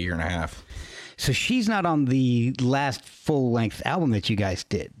off for 1.5 years. So she's not on the last full-length album that you guys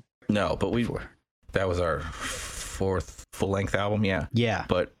did. No, but that was our 4th full-length album, yeah. Yeah.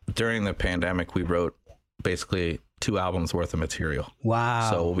 But during the pandemic, we wrote basically 2 albums worth of material. Wow.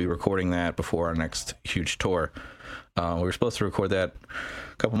 So we'll be recording that before our next huge tour. We were supposed to record that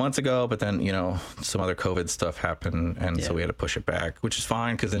a couple months ago, but then, you know, some other COVID stuff happened, and so we had to push it back, which is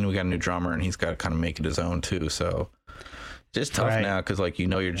fine because then we got a new drummer, and he's got to kind of make it his own too. So just tough now because, like, you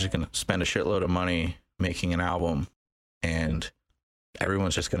know, you're just going to spend a shitload of money making an album, and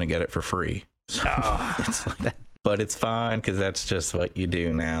everyone's just going to get it for free. So it's like, but it's fine because that's just what you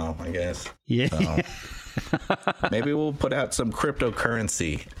do now, I guess. Yeah. So, maybe we'll put out some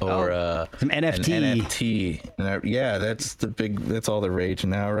cryptocurrency or some NFT. An NFT. Yeah, that's all the rage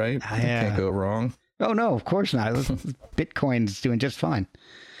now, right? Yeah. Can't go wrong. Oh, no, of course not. Bitcoin's doing just fine.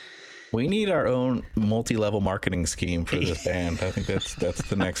 We need our own multi-level marketing scheme for this band. I think that's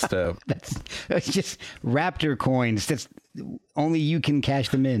the next step. That's just Raptor coins. That's only you can cash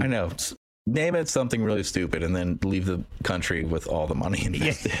them in. I know. Name it something really stupid and then leave the country with all the money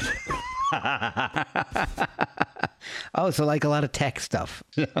invested. Oh, so like a lot of tech stuff.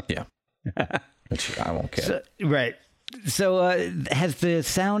 Yeah. Which I won't care. So, right. So has the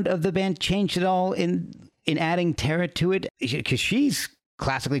sound of the band changed at all in adding Tara to it? Because she's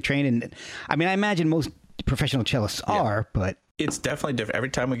classically trained, and I mean, I imagine most professional cellists are, but it's definitely different.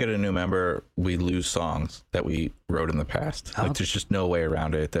 Every time we get a new member, we lose songs that we wrote in the past. Like, there's just no way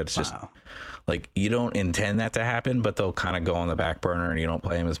around it. That's just like, you don't intend that to happen, but they'll kind of go on the back burner and you don't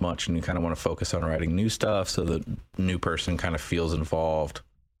play them as much, and you kind of want to focus on writing new stuff so the new person kind of feels involved.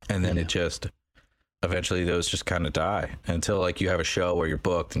 And then it just eventually those just kind of die until like you have a show where you're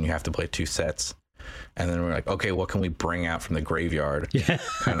booked and you have to play 2 sets. And then we're like, okay, what can we bring out from the graveyard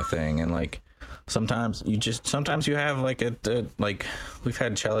kind of thing? And like, sometimes you have like like we've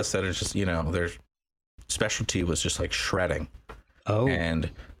had cellists that are just, their specialty was just like shredding. Oh. And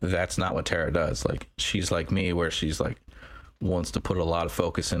that's not what Tara does. Like, she's like me, where she's like wants to put a lot of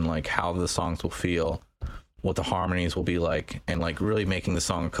focus in like how the songs will feel, what the harmonies will be like, and like really making the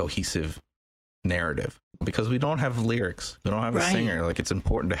song a cohesive narrative, because we don't have lyrics, we don't have a singer. Like, it's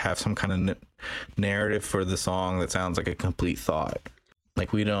important to have some kind of narrative for the song that sounds like a complete thought.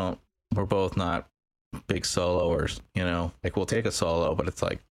 Like, we're both not big soloers, like we'll take a solo, but it's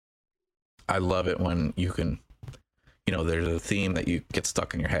like, I love it when you can, there's a theme that you get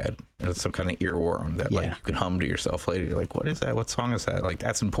stuck in your head, and it's some kind of earworm that like you can hum to yourself later. You're like, what is that? What song is that? Like,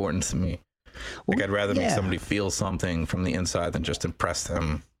 that's important to me. Like, I'd rather make somebody feel something from the inside than just impress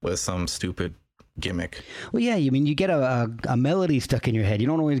them with some stupid gimmick. Well, yeah, you mean you get a melody stuck in your head. You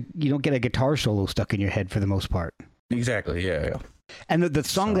don't get a guitar solo stuck in your head for the most part. Exactly. Yeah. And the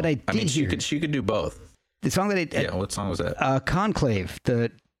song that I did hear, she could do both. The song that what song was that? Conclave, the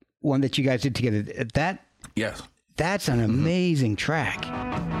one that you guys did together. That's an amazing track.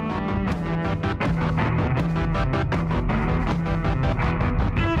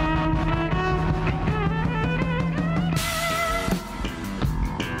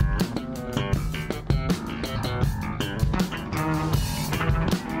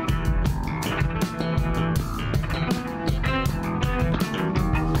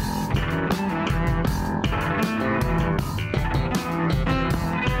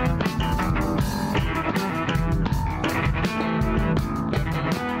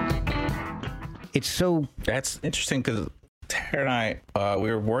 That's interesting, because Tara and I, we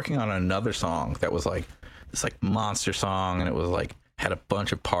were working on another song that was like this like monster song, and it was like had a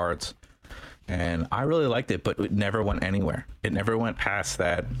bunch of parts, and I really liked it, but it never went anywhere. It never went past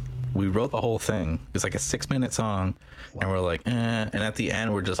that. We wrote the whole thing. It's like a 6-minute song, and we're like, and at the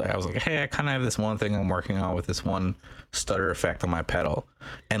end we're just like, I was like, hey, I kind of have this one thing I'm working on with this one stutter effect on my pedal,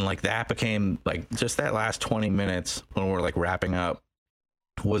 and like that became like, just that last 20 minutes when we're like wrapping up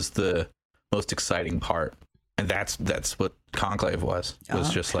was the most exciting part. And that's what Conclave was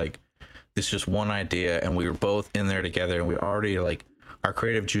just like this just one idea, and we were both in there together, and we already like, our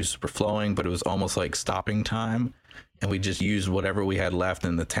creative juices were flowing, but it was almost like stopping time, and we just used whatever we had left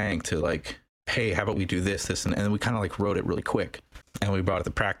in the tank to like, hey, how about we do this and then we kind of like wrote it really quick, and we brought it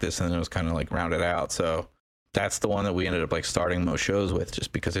to practice, and then it was kind of like rounded out. So that's the one that we ended up like starting most shows with,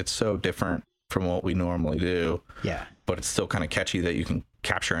 just because it's so different from what we normally do. Yeah, but it's still kind of catchy that you can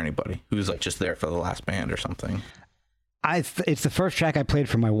capture anybody who's like just there for the last band or something. It's the first track I played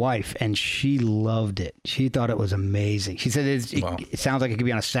for my wife, and she loved it. She thought it was amazing. She said it sounds like it could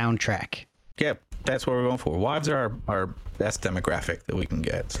be on a soundtrack. Yeah, that's what we're going for. Wives are our best demographic that we can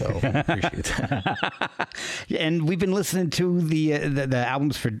get, so appreciate that. And we've been listening to the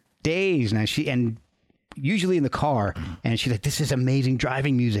albums for days now. And usually in the car, and she's like, "This is amazing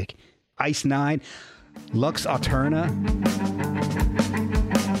driving music." Ice Nine, Lux Alterna.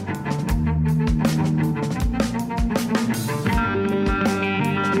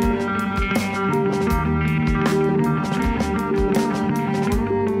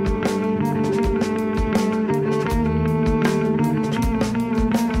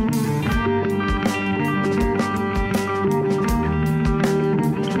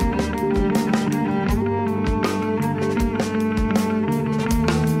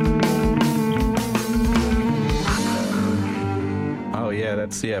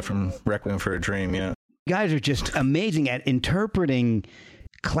 Yes, yeah, from Requiem for a Dream, yeah. You guys are just amazing at interpreting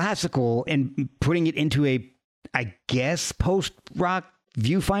classical and putting it into a, I guess, post-rock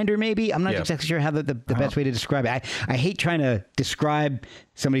viewfinder, maybe. I'm not exactly sure how the best way to describe it. I hate trying to describe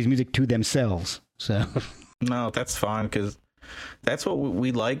somebody's music to themselves. So no, that's fine, because that's what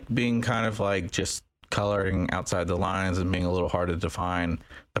we like, being kind of like just coloring outside the lines and being a little hard to define.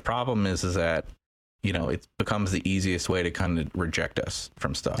 The problem is that, you know, it becomes the easiest way to kind of reject us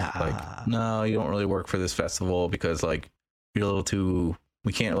from stuff. Like, no, you don't really work for this festival because, like, you're a little too,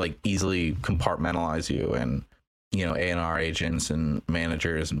 we can't, like, easily compartmentalize you. And, you know, A&R agents and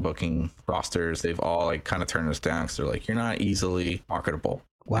managers and booking rosters, they've all, like, kind of turned us down because they're like, you're not easily marketable.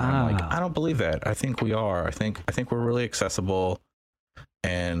 Wow. And I'm like, I don't believe that. I think we are. I think we're really accessible,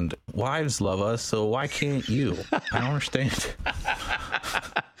 and wives love us, so why can't you? I don't understand.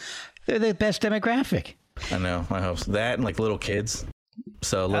 They're the best demographic. I know. I hope so. That and like little kids.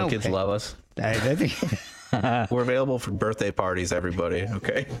 So little kids love us. I think We're available for birthday parties, everybody.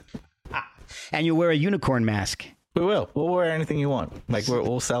 Okay. And you wear a unicorn mask. We will. We'll wear anything you want. Like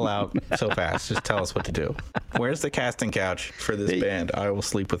we'll sell out so fast. Just tell us what to do. Where's the casting couch for this band? I will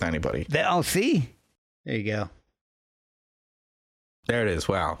sleep with anybody. Oh, see? There you go. There it is.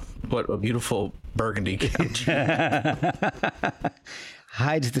 Wow. What a beautiful burgundy couch.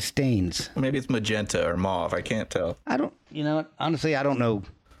 Hides the stains. Maybe it's magenta or mauve. I can't tell. I don't, you know, honestly, I don't know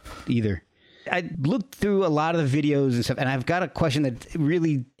either. I looked through a lot of the videos and stuff, and I've got a question that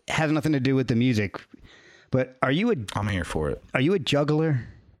really has nothing to do with the music. But I'm here for it. Are you a juggler?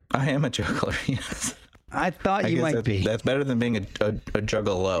 I am a juggler, yes. I thought you might be. That's better than being a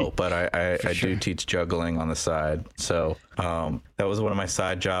juggalo, but I do teach juggling on the side. So that was one of my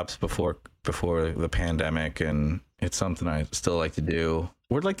side jobs before the pandemic, and it's something I still like to do.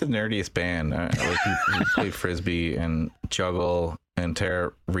 We're like the nerdiest band. We play Frisbee and juggle, and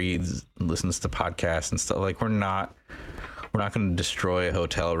Tara reads and listens to podcasts and stuff. Like we're not going to destroy a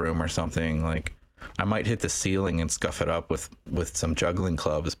hotel room or something. Like I might hit the ceiling and scuff it up with some juggling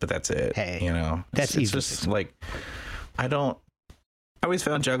clubs, but that's it. Hey, you know, it's just like I always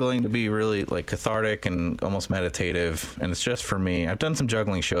found juggling to be really like cathartic and almost meditative, and it's just for me. I've done some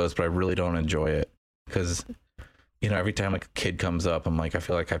juggling shows, but I really don't enjoy it because, you know, every time like a kid comes up, I'm like, I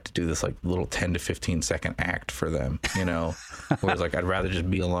feel like I have to do this like little 10 to 15 second act for them, you know, whereas like I'd rather just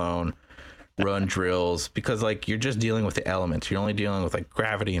be alone, run drills, because like you're just dealing with the elements. You're only dealing with like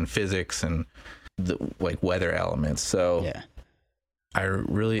gravity and physics and the like weather elements. So yeah, I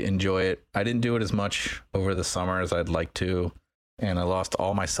really enjoy it. I didn't do it as much over the summer as I'd like to, and I lost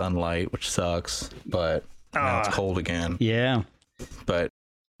all my sunlight, which sucks, but now it's cold again. Yeah, but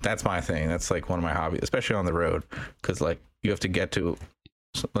that's my thing. That's like one of my hobbies, especially on the road, because like you have to get to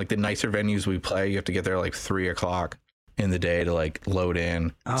like the nicer venues we play, you have to get there like 3:00 in the day to like load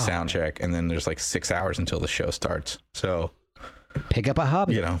in, sound check, and then there's like 6 hours until the show starts. So pick up a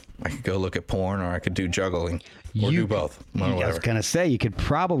hobby. You know, I could go look at porn, or I could do juggling, or do both. I was gonna say you could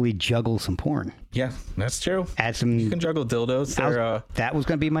probably juggle some porn. Yeah, that's true. Add some. You can juggle dildos. That was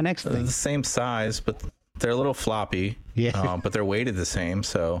gonna be my next thing. They're the same size, but they're a little floppy. Yeah. But they're weighted the same.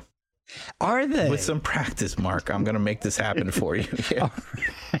 So are they? With some practice, Mark, I'm gonna make this happen for you. Yeah.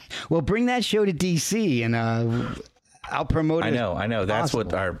 Well, bring that show to DC, and I'll promote it. I know. That's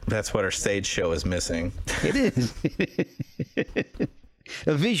what our stage show is missing. It is.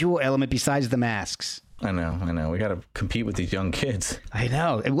 A visual element besides the masks. I know. We got to compete with these young kids. I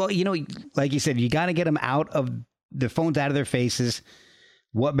know. Well, you know, like you said, you got to get them out of the phones, out of their faces.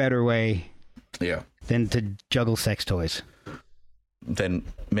 What better way? Yeah. Than to juggle sex toys. Than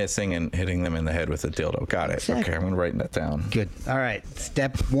missing and hitting them in the head with a dildo. Got it. Exactly. Okay, I'm going to write that down. Good. All right.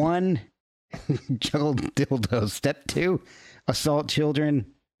 Step 1, juggle dildos. Step 2, assault children.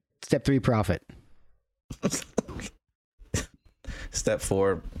 Step 3, profit. Step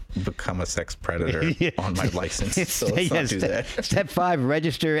 4, become a sex predator on my license. So let's not do that. Step 5,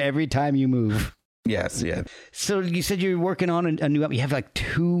 register every time you move. Yes, yeah. So you said you're working on a new album. You have like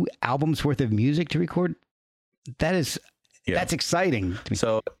 2 albums worth of music to record? That's exciting.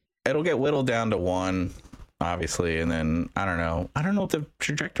 So it'll get whittled down to 1, obviously, and then I don't know what the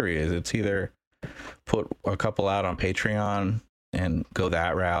trajectory is. It's either put a couple out on Patreon and go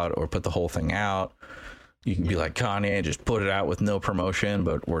that route, or put the whole thing out. You can be like Kanye, just put it out with no promotion,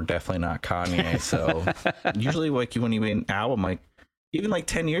 but we're definitely not Kanye. So usually like when you make an album, like even like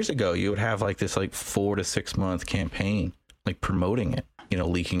 10 years ago, you would have like this like 4 to 6 month campaign, like promoting it, you know,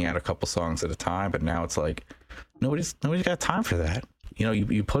 leaking out a couple songs at a time. But now it's like, nobody's got time for that. You know,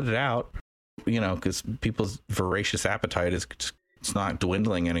 you put it out, you know, because people's voracious appetite it's not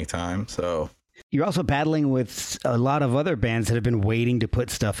dwindling anytime. So You're also battling with a lot of other bands that have been waiting to put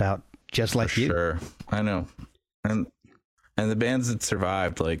stuff out, just like you. Sure, I know, and the bands that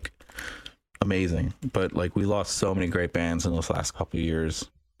survived, like, amazing. But like, we lost so many great bands in those last couple of years,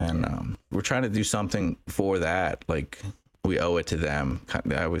 and we're trying to do something for that. Like, we owe it to them.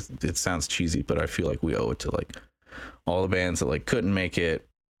 It sounds cheesy, but I feel like we owe it to like all the bands that like couldn't make it,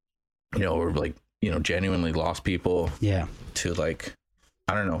 or like, genuinely lost people. Yeah. To like,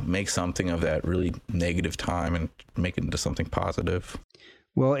 I don't know, make something of that really negative time and make it into something positive.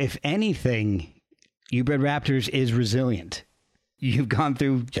 Well, if anything, You Bred Raptors is resilient. You've gone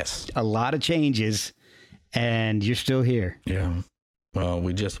through a lot of changes, and you're still here. Yeah. Well,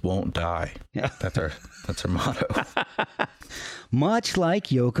 we just won't die. That's our motto. Much like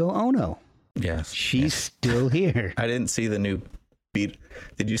Yoko Ono. Yes. She's still here. I didn't see the new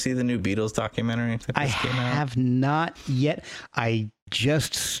Did you see the new Beatles documentary? I have not yet. I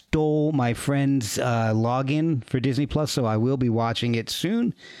just stole my friend's login for Disney Plus, so I will be watching it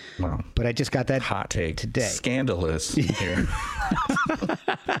soon. Wow. But I just got that hot take today. Scandalous here.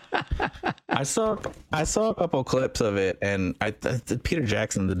 I saw a couple clips of it, and Peter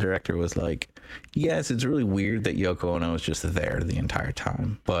Jackson, the director, was like, yes, it's really weird that Yoko Ono is just there the entire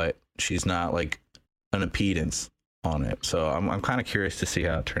time, but she's not like an impedance on it. So I'm kind of curious to see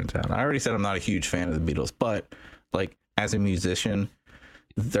how it turns out. I already said I'm not a huge fan of the Beatles, but like, as a musician,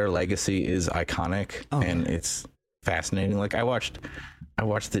 their legacy is iconic, and it's fascinating. Like, I watched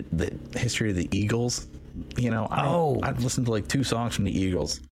the history of the Eagles. I've listened to like 2 songs from the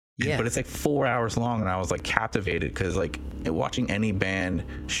Eagles. Yeah. But it's like 4 hours long, and I was like captivated, because like, watching any band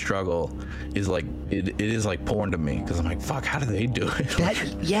struggle is like, it is like porn to me, because I'm like, fuck, how do they do it? Then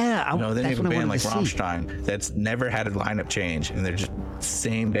you have a band like Rammstein that's never had a lineup change, and they're just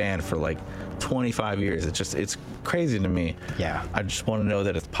same band for like 25 years. It's crazy to me. Yeah. I just want to know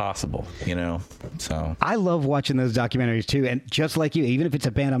that it's possible, so. I love watching those documentaries too, and just like you, even if it's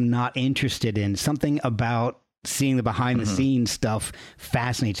a band I'm not interested in, something about seeing the behind the scenes stuff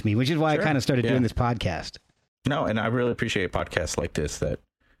fascinates me, which is why I kind of started doing this podcast. No, and I really appreciate podcasts like this that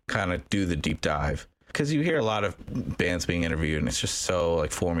kind of do the deep dive, because you hear a lot of bands being interviewed, and it's just so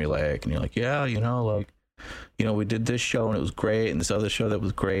like formulaic, and you're like, we did this show and it was great, and this other show that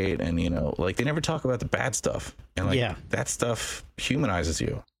was great, and like, they never talk about the bad stuff, and like, that stuff humanizes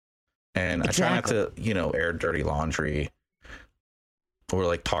you. And I try not to air dirty laundry or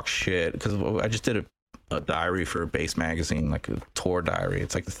like talk shit, because I just did a diary for Bass magazine, like a tour diary.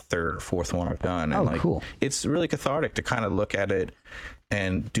 It's like the 3rd or 4th one I've done, and cool. It's really cathartic to kind of look at it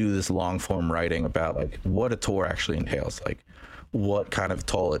and do this long form writing about like what a tour actually entails, like what kind of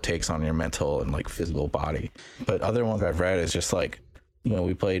toll it takes on your mental and like physical body. But other ones I've read is just like,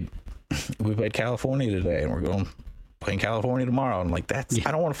 we played California today, and we're playing California tomorrow, and like, I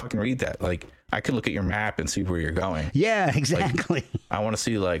don't want to fucking read that. Like, I can look at your map and see where you're going. Yeah, exactly. Like, I want to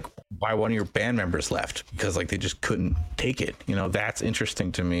see like why one of your band members left, because like, they just couldn't take it. That's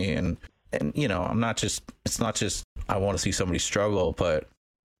interesting to me. And it's not just I want to see somebody struggle, but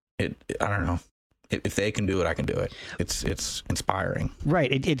I don't know. If they can do it, I can do it. It's inspiring.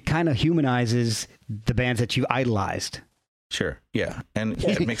 Right. It kind of humanizes the bands that you idolized. Sure. Yeah. And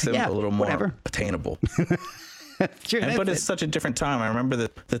it makes them a little more attainable. Sure, but it's such a different time. I remember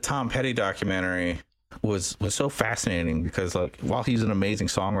the Tom Petty documentary was so fascinating, because like, while he's an amazing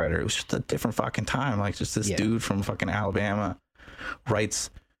songwriter, it was just a different fucking time. Like, just this dude from fucking Alabama writes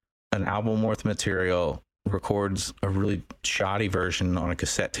an album worth of material, records a really shoddy version on a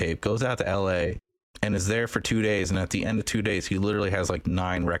cassette tape, goes out to LA, and is there for 2 days, and at the end of 2 days he literally has like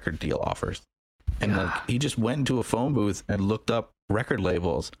 9 record deal offers. And like, he just went into a phone booth and looked up record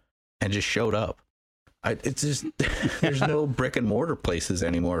labels and just showed up. It's just, there's no brick and mortar places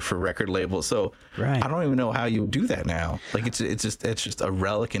anymore for record labels. So I don't even know how you do that now. Like, it's just a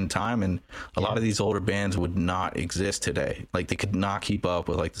relic in time. And a lot of these older bands would not exist today. Like, they could not keep up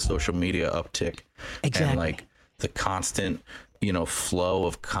with like the social media uptick and like the constant, flow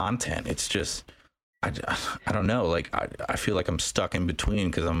of content. It's just, I don't know. Like, I feel like I'm stuck in between,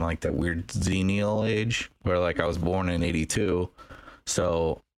 because I'm like that weird Xennial age where like, I was born in 82.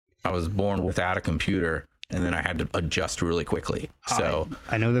 So I was born without a computer, and then I had to adjust really quickly. So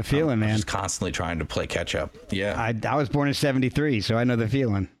I know the feeling, man. Just constantly trying to play catch up. Yeah. I was born in 73, so I know the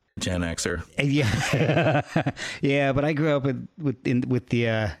feeling. Gen Xer. Yeah. Yeah, but I grew up with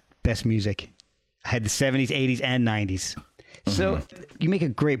the best music. I had the 70s, 80s, and 90s. So you make a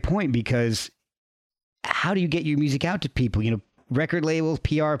great point, because how do you get your music out to people? Record labels,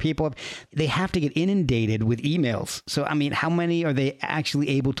 PR people, they have to get inundated with emails. So, I mean, how many are they actually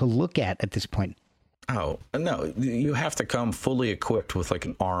able to look at this point? Oh, no, you have to come fully equipped with like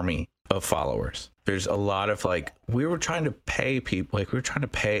an army of followers. There's a lot of like, we were trying to pay people, like we were trying to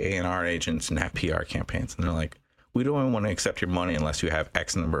pay A&R agents and have PR campaigns. And they're like, we don't even want to accept your money unless you have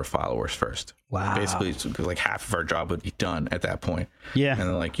X number of followers first. Wow. Basically, it's like half of our job would be done at that point. Yeah. And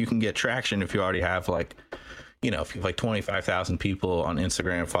then like, you can get traction if you already have like, you know, if you have like 25,000 people on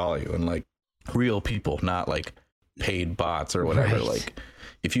Instagram follow you, and like real people, not like paid bots or whatever. Right. Like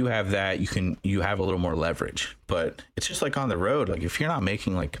if you have that, you have a little more leverage. But it's just like on the road, like if you're not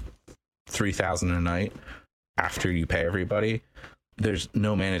making like $3,000 a night after you pay everybody, there's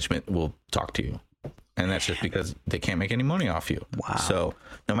no management will talk to you. And that's just because they can't make any money off you. Wow. So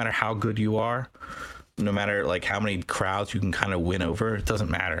no matter how good you are, no matter like how many crowds you can kind of win over, it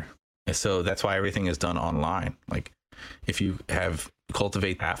doesn't matter. And so that's why everything is done online. Like if you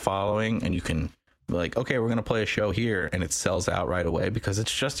cultivate that following and you can like, okay, we're going to play a show here, and it sells out right away because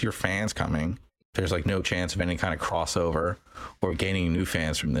it's just your fans coming. There's like no chance of any kind of crossover or gaining new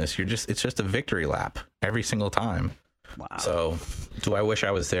fans from this. It's just a victory lap every single time. Wow. So do I wish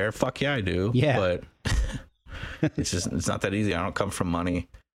I was there? Fuck yeah, I do. Yeah. But it's not that easy. I don't come from money.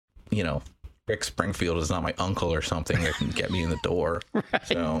 You know, Rick Springfield is not my uncle or something that can get me in the door. Right.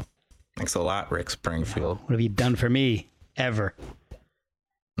 So thanks a lot, Rick Springfield. What have you done for me ever?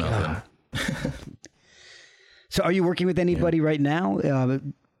 Nothing. So are you working with anybody right now,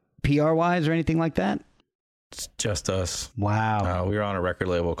 PR wise or anything like that? It's just us. Wow. We were on a record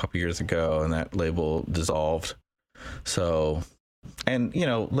label a couple years ago, and that label dissolved. So, and you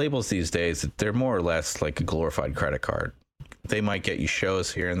know, labels these days, they're more or less like a glorified credit card. They might get you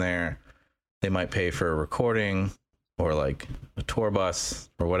shows here and there. They might pay for a recording or like a tour bus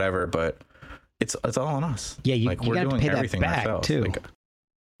or whatever, but it's all on us. Yeah, you we're got doing to pay everything that back ourselves. too. Like,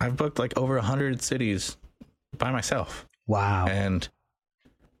 I've booked like over 100 cities by myself. Wow. And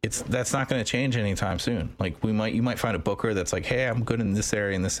that's not going to change anytime soon. Like you might find a booker that's like, hey, I'm good in this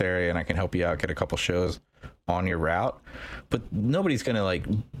area and I can help you out, get a couple shows on your route. But nobody's going to like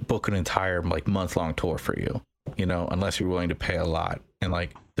book an entire like month-long tour for you, you know, unless you're willing to pay a lot. And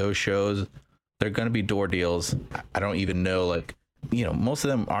like those shows, they're going to be door deals. I don't even know, like, you know, most of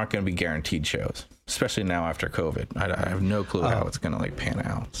them aren't going to be guaranteed shows, especially now after COVID. I have no clue how it's going to like pan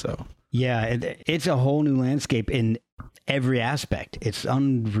out. So yeah, it's a whole new landscape in every aspect. It's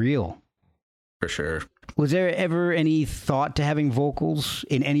unreal. For sure. Was there ever any thought to having vocals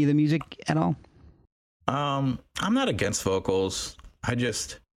in any of the music at all? I'm not against vocals. I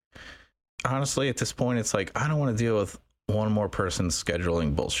just, honestly, at this point, it's like, I don't want to deal with one more person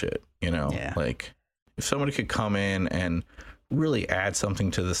scheduling bullshit, you know? Yeah. Like, if somebody could come in and really add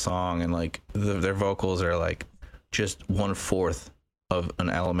something to the song, and like their vocals are like just 1/4 of an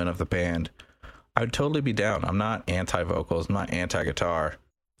element of the band, I'd totally be down. I'm not anti-vocals. I'm not anti-guitar.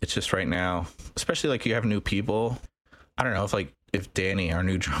 It's just right now, especially like you have new people. I don't know if Danny, our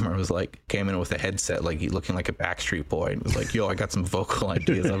new drummer, was like came in with a headset, like looking like a Backstreet Boy, and was like, "Yo, I got some vocal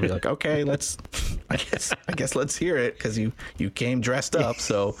ideas." I'll be like, "Okay, I guess let's hear it," because you came dressed up.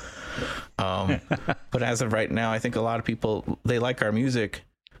 So, but as of right now, I think a lot of people, they like our music,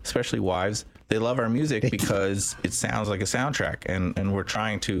 especially wives. They love our music because it sounds like a soundtrack, and we're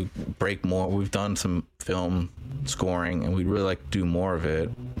trying to break more. We've done some film scoring, and we'd really like to do more of it.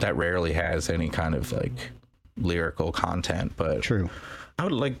 That rarely has any kind of like lyrical content, but true. I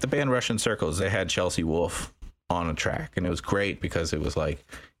would like the band Russian Circles. They had Chelsea Wolfe on a track, and it was great because it was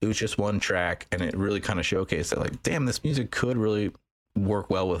just one track, and it really kind of showcased that, like, damn, this music could really work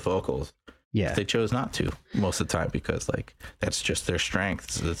well with vocals. Yeah. But they chose not to most of the time because like that's just their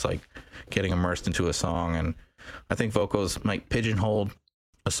strength. It's like getting immersed into a song, and I think vocals might pigeonhole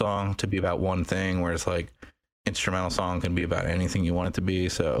a song to be about one thing, whereas like instrumental song can be about anything you want it to be.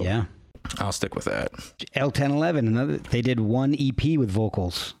 So yeah, I'll stick with that. L1011, they did one EP with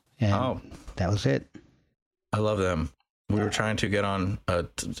vocals, and that was it. I love them. We were trying to get on a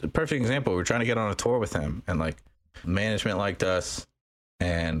perfect example. We were trying to get on a tour with them, and like management liked us,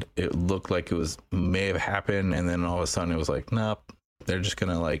 and it looked like it may have happened, and then all of a sudden it was like, nope, they're just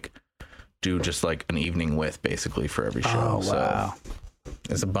gonna like do just like an evening with basically for every show. Oh wow, so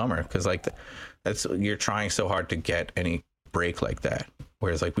it's a bummer because like you're trying so hard to get any break like that,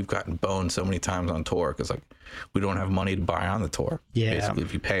 whereas like we've gotten boned so many times on tour because like we don't have money to buy on the tour. Yeah, basically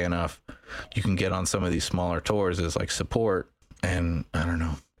if you pay enough, you can get on some of these smaller tours as like support, and I don't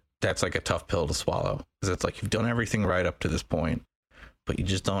know, that's like a tough pill to swallow because it's like you've done everything right up to this point, but you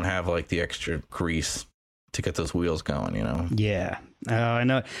just don't have like the extra grease to get those wheels going, you know? Yeah. I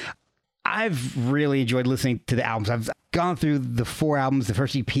know. I've really enjoyed listening to the albums. I've gone through the 4 albums, the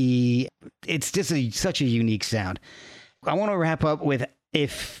first EP. It's just such a unique sound. I want to wrap up with,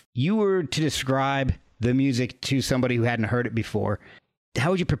 if you were to describe the music to somebody who hadn't heard it before,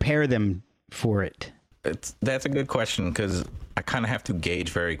 how would you prepare them for it? That's a good question, because I kind of have to gauge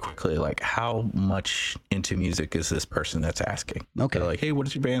very quickly, like, how much into music is this person that's asking? Okay. They're like, hey, what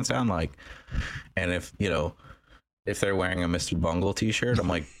does your band sound like? And if they're wearing a Mr. Bungle t-shirt, I'm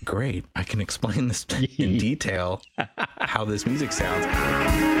like, great, I can explain this in detail, how this music sounds.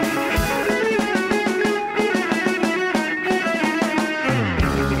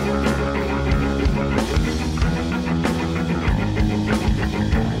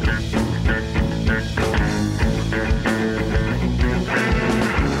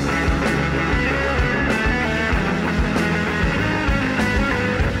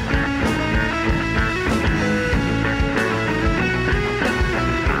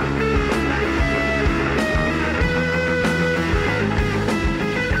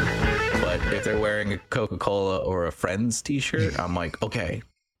 Coca-Cola or a Friends t-shirt, I'm like, okay,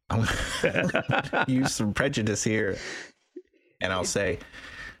 I'm gonna use some prejudice here, and I'll say,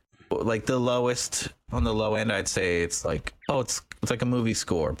 like, the lowest on the low end, I'd say it's like, oh, it's like a movie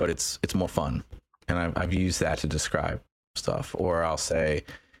score, but it's more fun, and I've used that to describe stuff. Or I'll say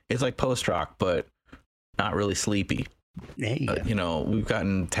it's like post-rock, but not really sleepy. You know, we've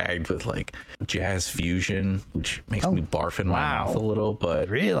gotten tagged with like jazz fusion, which makes me barf in my mouth a little, but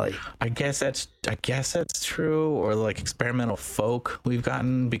really, I guess that's true. Or like experimental folk we've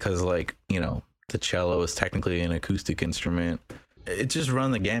gotten, because, like, you know, the cello is technically an acoustic instrument. It just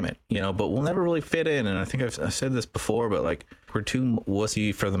run the gamut, you know, but we'll never really fit in. And I think I've said this before, but like, we're too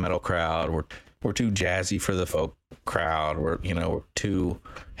wussy for the metal crowd. We're too jazzy for the folk crowd. We're too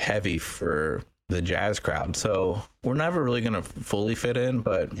heavy for the jazz crowd, so we're never really gonna fully fit in.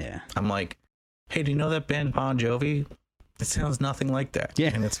 But yeah, I'm like, hey, do you know that band Bon Jovi? It sounds nothing like that,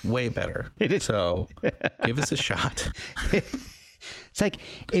 and it's way better. It is. So give us a shot. It's like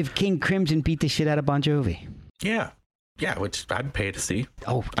if King Crimson beat the shit out of Bon Jovi. Yeah, which I'd pay to see.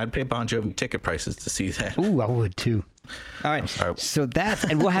 Oh, I'd pay Bon Jovi ticket prices to see that. Ooh, I would too. All right, so that's,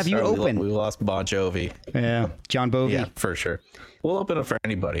 and we'll have you open. We lost Bon Jovi. Yeah, John Bovey. Yeah, for sure. We'll open up for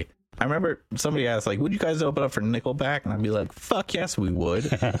anybody. I remember somebody asked, like, would you guys open up for Nickelback? And I'd be like, fuck yes, we would.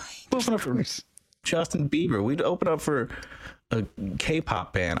 We'd open up for Justin Bieber. We'd open up for a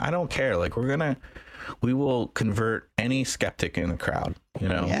K-pop band. I don't care. Like, we will convert any skeptic in the crowd, you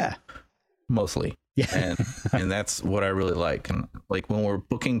know? Yeah. Mostly. Yeah. And that's what I really like. And like, when we're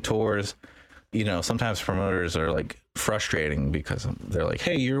booking tours, you know, sometimes promoters are like frustrating because they're like,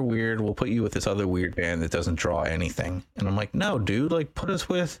 hey, you're weird. We'll put you with this other weird band that doesn't draw anything. And I'm like, no, dude, like, put us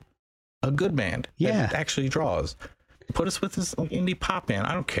with a good band that actually draws. Put us with this like indie pop band.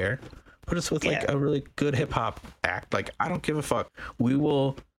 I don't care. Put us with like a really good hip hop act. Like, I don't give a fuck. We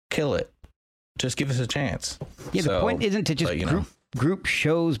will kill it. Just give us a chance. Yeah, the point isn't to just group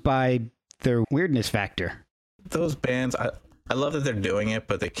shows by their weirdness factor. Those bands, I love that they're doing it,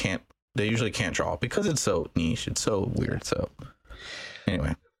 but they usually can't draw because it's so niche. It's so weird. So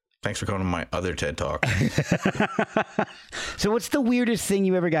anyway, thanks for coming to my other TED Talk. So what's the weirdest thing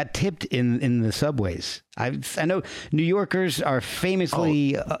you ever got tipped in the subways? I know New Yorkers are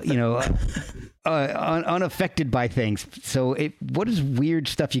famously, unaffected by things. So what is weird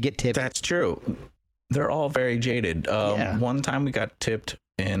stuff you get tipped? That's true. They're all very jaded. One time we got tipped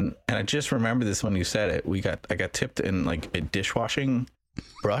in, and I just remember this when you said it. I got tipped in like a dishwashing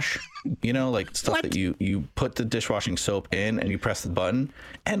brush, you know, like stuff that you put the dishwashing soap in and you press the button,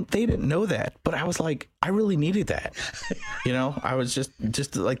 and they didn't know that, but I was like, I really needed that. You know, I was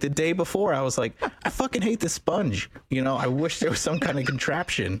just like the day before, I was like, I fucking hate this sponge, you know. I wish there was some kind of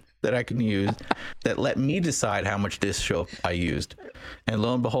contraption that I can use that let me decide how much dish soap I used. And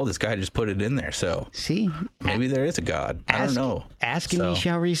lo and behold, this guy just put it in there. So see, maybe there is a God. I don't know. Ask and ye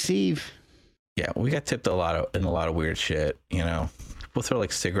shall receive. Yeah, we got tipped in a lot of weird shit, you know. We'll throw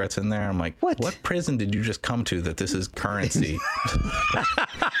like cigarettes in there. I'm like, what prison did you just come to that this is currency?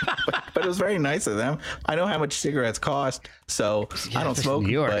 but it was very nice of them. I know how much cigarettes cost, so I don't smoke,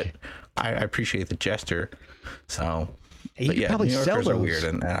 but I appreciate the gesture. So, but yeah, New Yorkers are weird,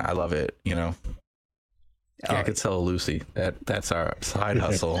 and I love it, you know. Yeah, I could sell a Lucy. That's our side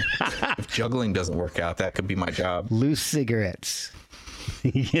hustle. If juggling doesn't work out, that could be my job. Loose cigarettes.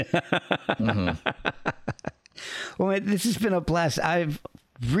 Yeah. Mm-hmm. Well, this has been a blast. I've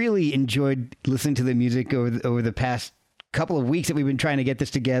really enjoyed listening to the music over the past couple of weeks that we've been trying to get this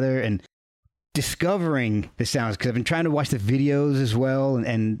together and discovering the sounds, because I've been trying to watch the videos as well,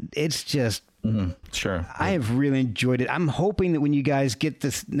 and it's just sure. I have really enjoyed it. I'm hoping that when you guys get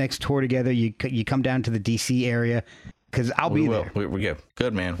this next tour together, you come down to the DC area, because I'll be there. We get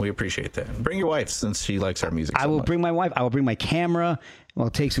good, man. We appreciate that. Bring your wife, since she likes our music. I will bring my wife. I will bring my camera. I'll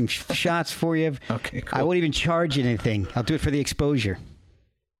take some shots for you. Okay, cool. I won't even charge you anything. I'll do it for the exposure.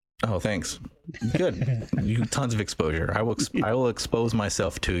 Oh, thanks. Good. You tons of exposure. I will expose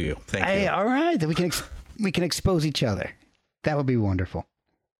myself to you. Thank you. All right. Then we can expose each other. That would be wonderful.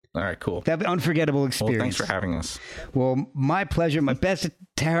 All right, cool. That'd be an unforgettable experience. Well, thanks for having us. Well, my pleasure. My best to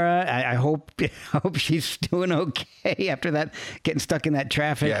Tara. I hope she's doing okay after that, getting stuck in that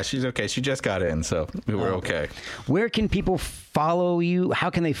traffic. Yeah, she's okay. She just got in, so we were okay. Where can people follow you? How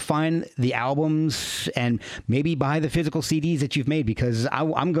can they find the albums and maybe buy the physical CDs that you've made? Because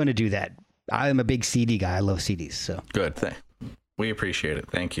I'm going to do that. I'm a big CD guy. I love CDs. So good. We appreciate it.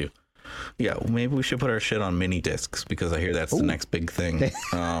 Thank you. Yeah, maybe we should put our shit on mini discs because I hear that's the next big thing.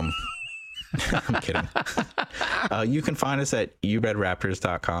 I'm kidding. You can find us at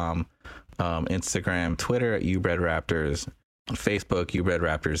ubreadraptors.com, Instagram, Twitter at ubreadraptors, Facebook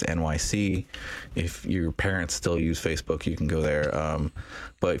ubreadraptors NYC. If your parents still use Facebook, you can go there.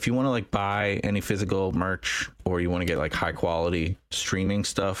 But if you want to like buy any physical merch or you want to get like high quality streaming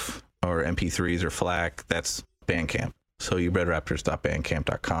stuff or MP3s or FLAC, that's Bandcamp. So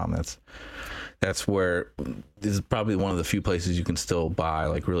ubreadraptors.bandcamp.com. That's where this is probably one of the few places you can still buy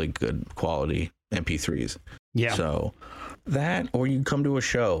like really good quality MP3s. Yeah. So that, or you come to a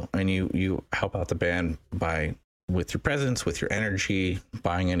show and you help out the band with your presence, with your energy,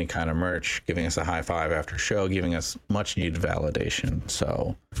 buying any kind of merch, giving us a high five after show, giving us much needed validation.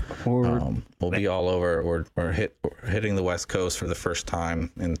 So we'll be all over. We're hitting the West Coast for the first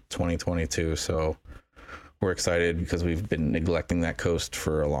time in 2022. So we're excited because we've been neglecting that coast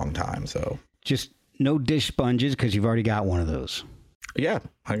for a long time. So just no dish sponges because you've already got one of those. Yeah,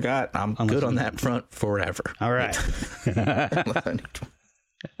 I'm good on that front forever. All right.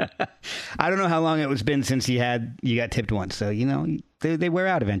 I don't know how long it was been since you got tipped once. So, they wear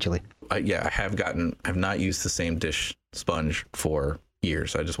out eventually. Yeah, I have not used the same dish sponge for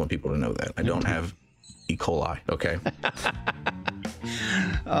years. I just want people to know that. I don't have E. coli, okay?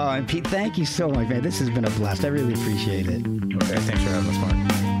 Oh, and Pete, thank you so much, man. This has been a blast. I really appreciate it. Okay, thanks for having us, Mark.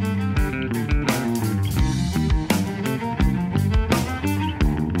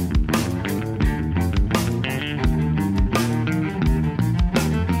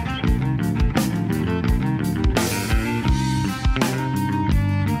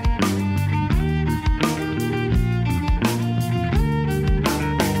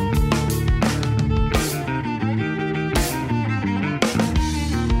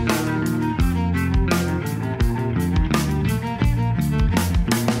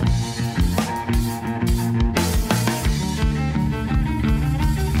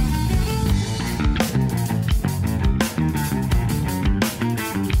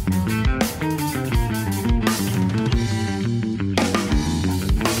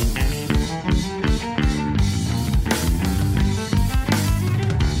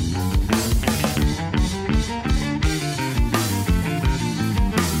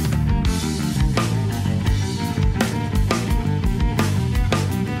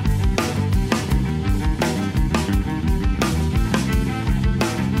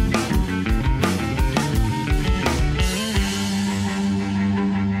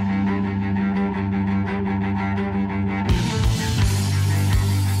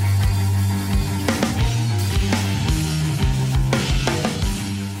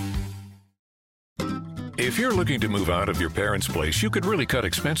 If you're looking to move out of your parents' place, you could really cut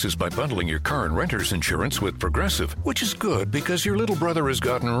expenses by bundling your car and renter's insurance with Progressive, which is good because your little brother has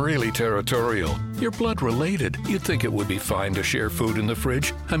gotten really territorial. You're blood related. You'd think it would be fine to share food in the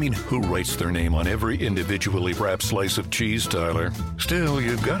fridge. I mean, who writes their name on every individually wrapped slice of cheese, Tyler? Still,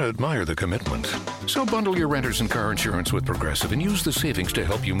 you've got to admire the commitment. So bundle your renter's and car insurance with Progressive and use the savings to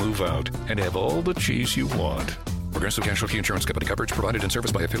help you move out and have all the cheese you want. Progressive Casualty Insurance Company. Coverage provided and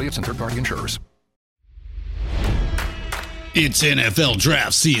serviced by affiliates and third-party insurers. It's NFL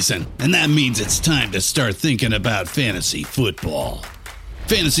draft season, and that means it's time to start thinking about fantasy football.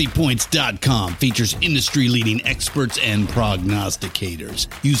 FantasyPoints.com features industry-leading experts and prognosticators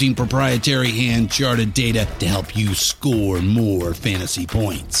using proprietary hand-charted data to help you score more fantasy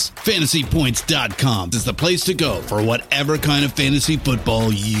points. FantasyPoints.com is the place to go for whatever kind of fantasy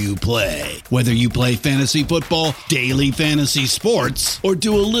football you play. Whether you play fantasy football, daily fantasy sports, or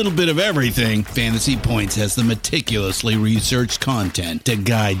do a little bit of everything, Fantasy Points has the meticulously researched content to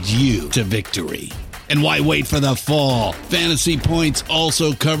guide you to victory. And why wait for the fall? Fantasy Points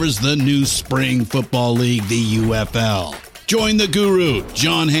also covers the new spring football league, the UFL. Join the guru,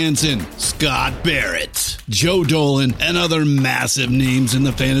 John Hansen, Scott Barrett, Joe Dolan, and other massive names in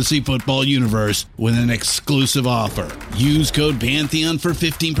the fantasy football universe with an exclusive offer. Use code Pantheon for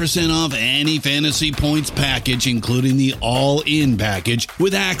 15% off any Fantasy Points package, including the all-in package,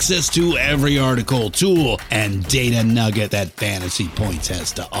 with access to every article, tool, and data nugget that Fantasy Points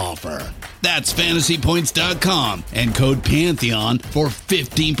has to offer. That's fantasypoints.com and code Pantheon for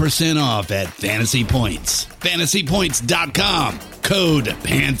 15% off at Fantasy Points. Fantasypoints.com, code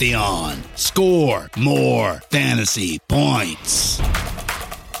Pantheon. Score more fantasy points.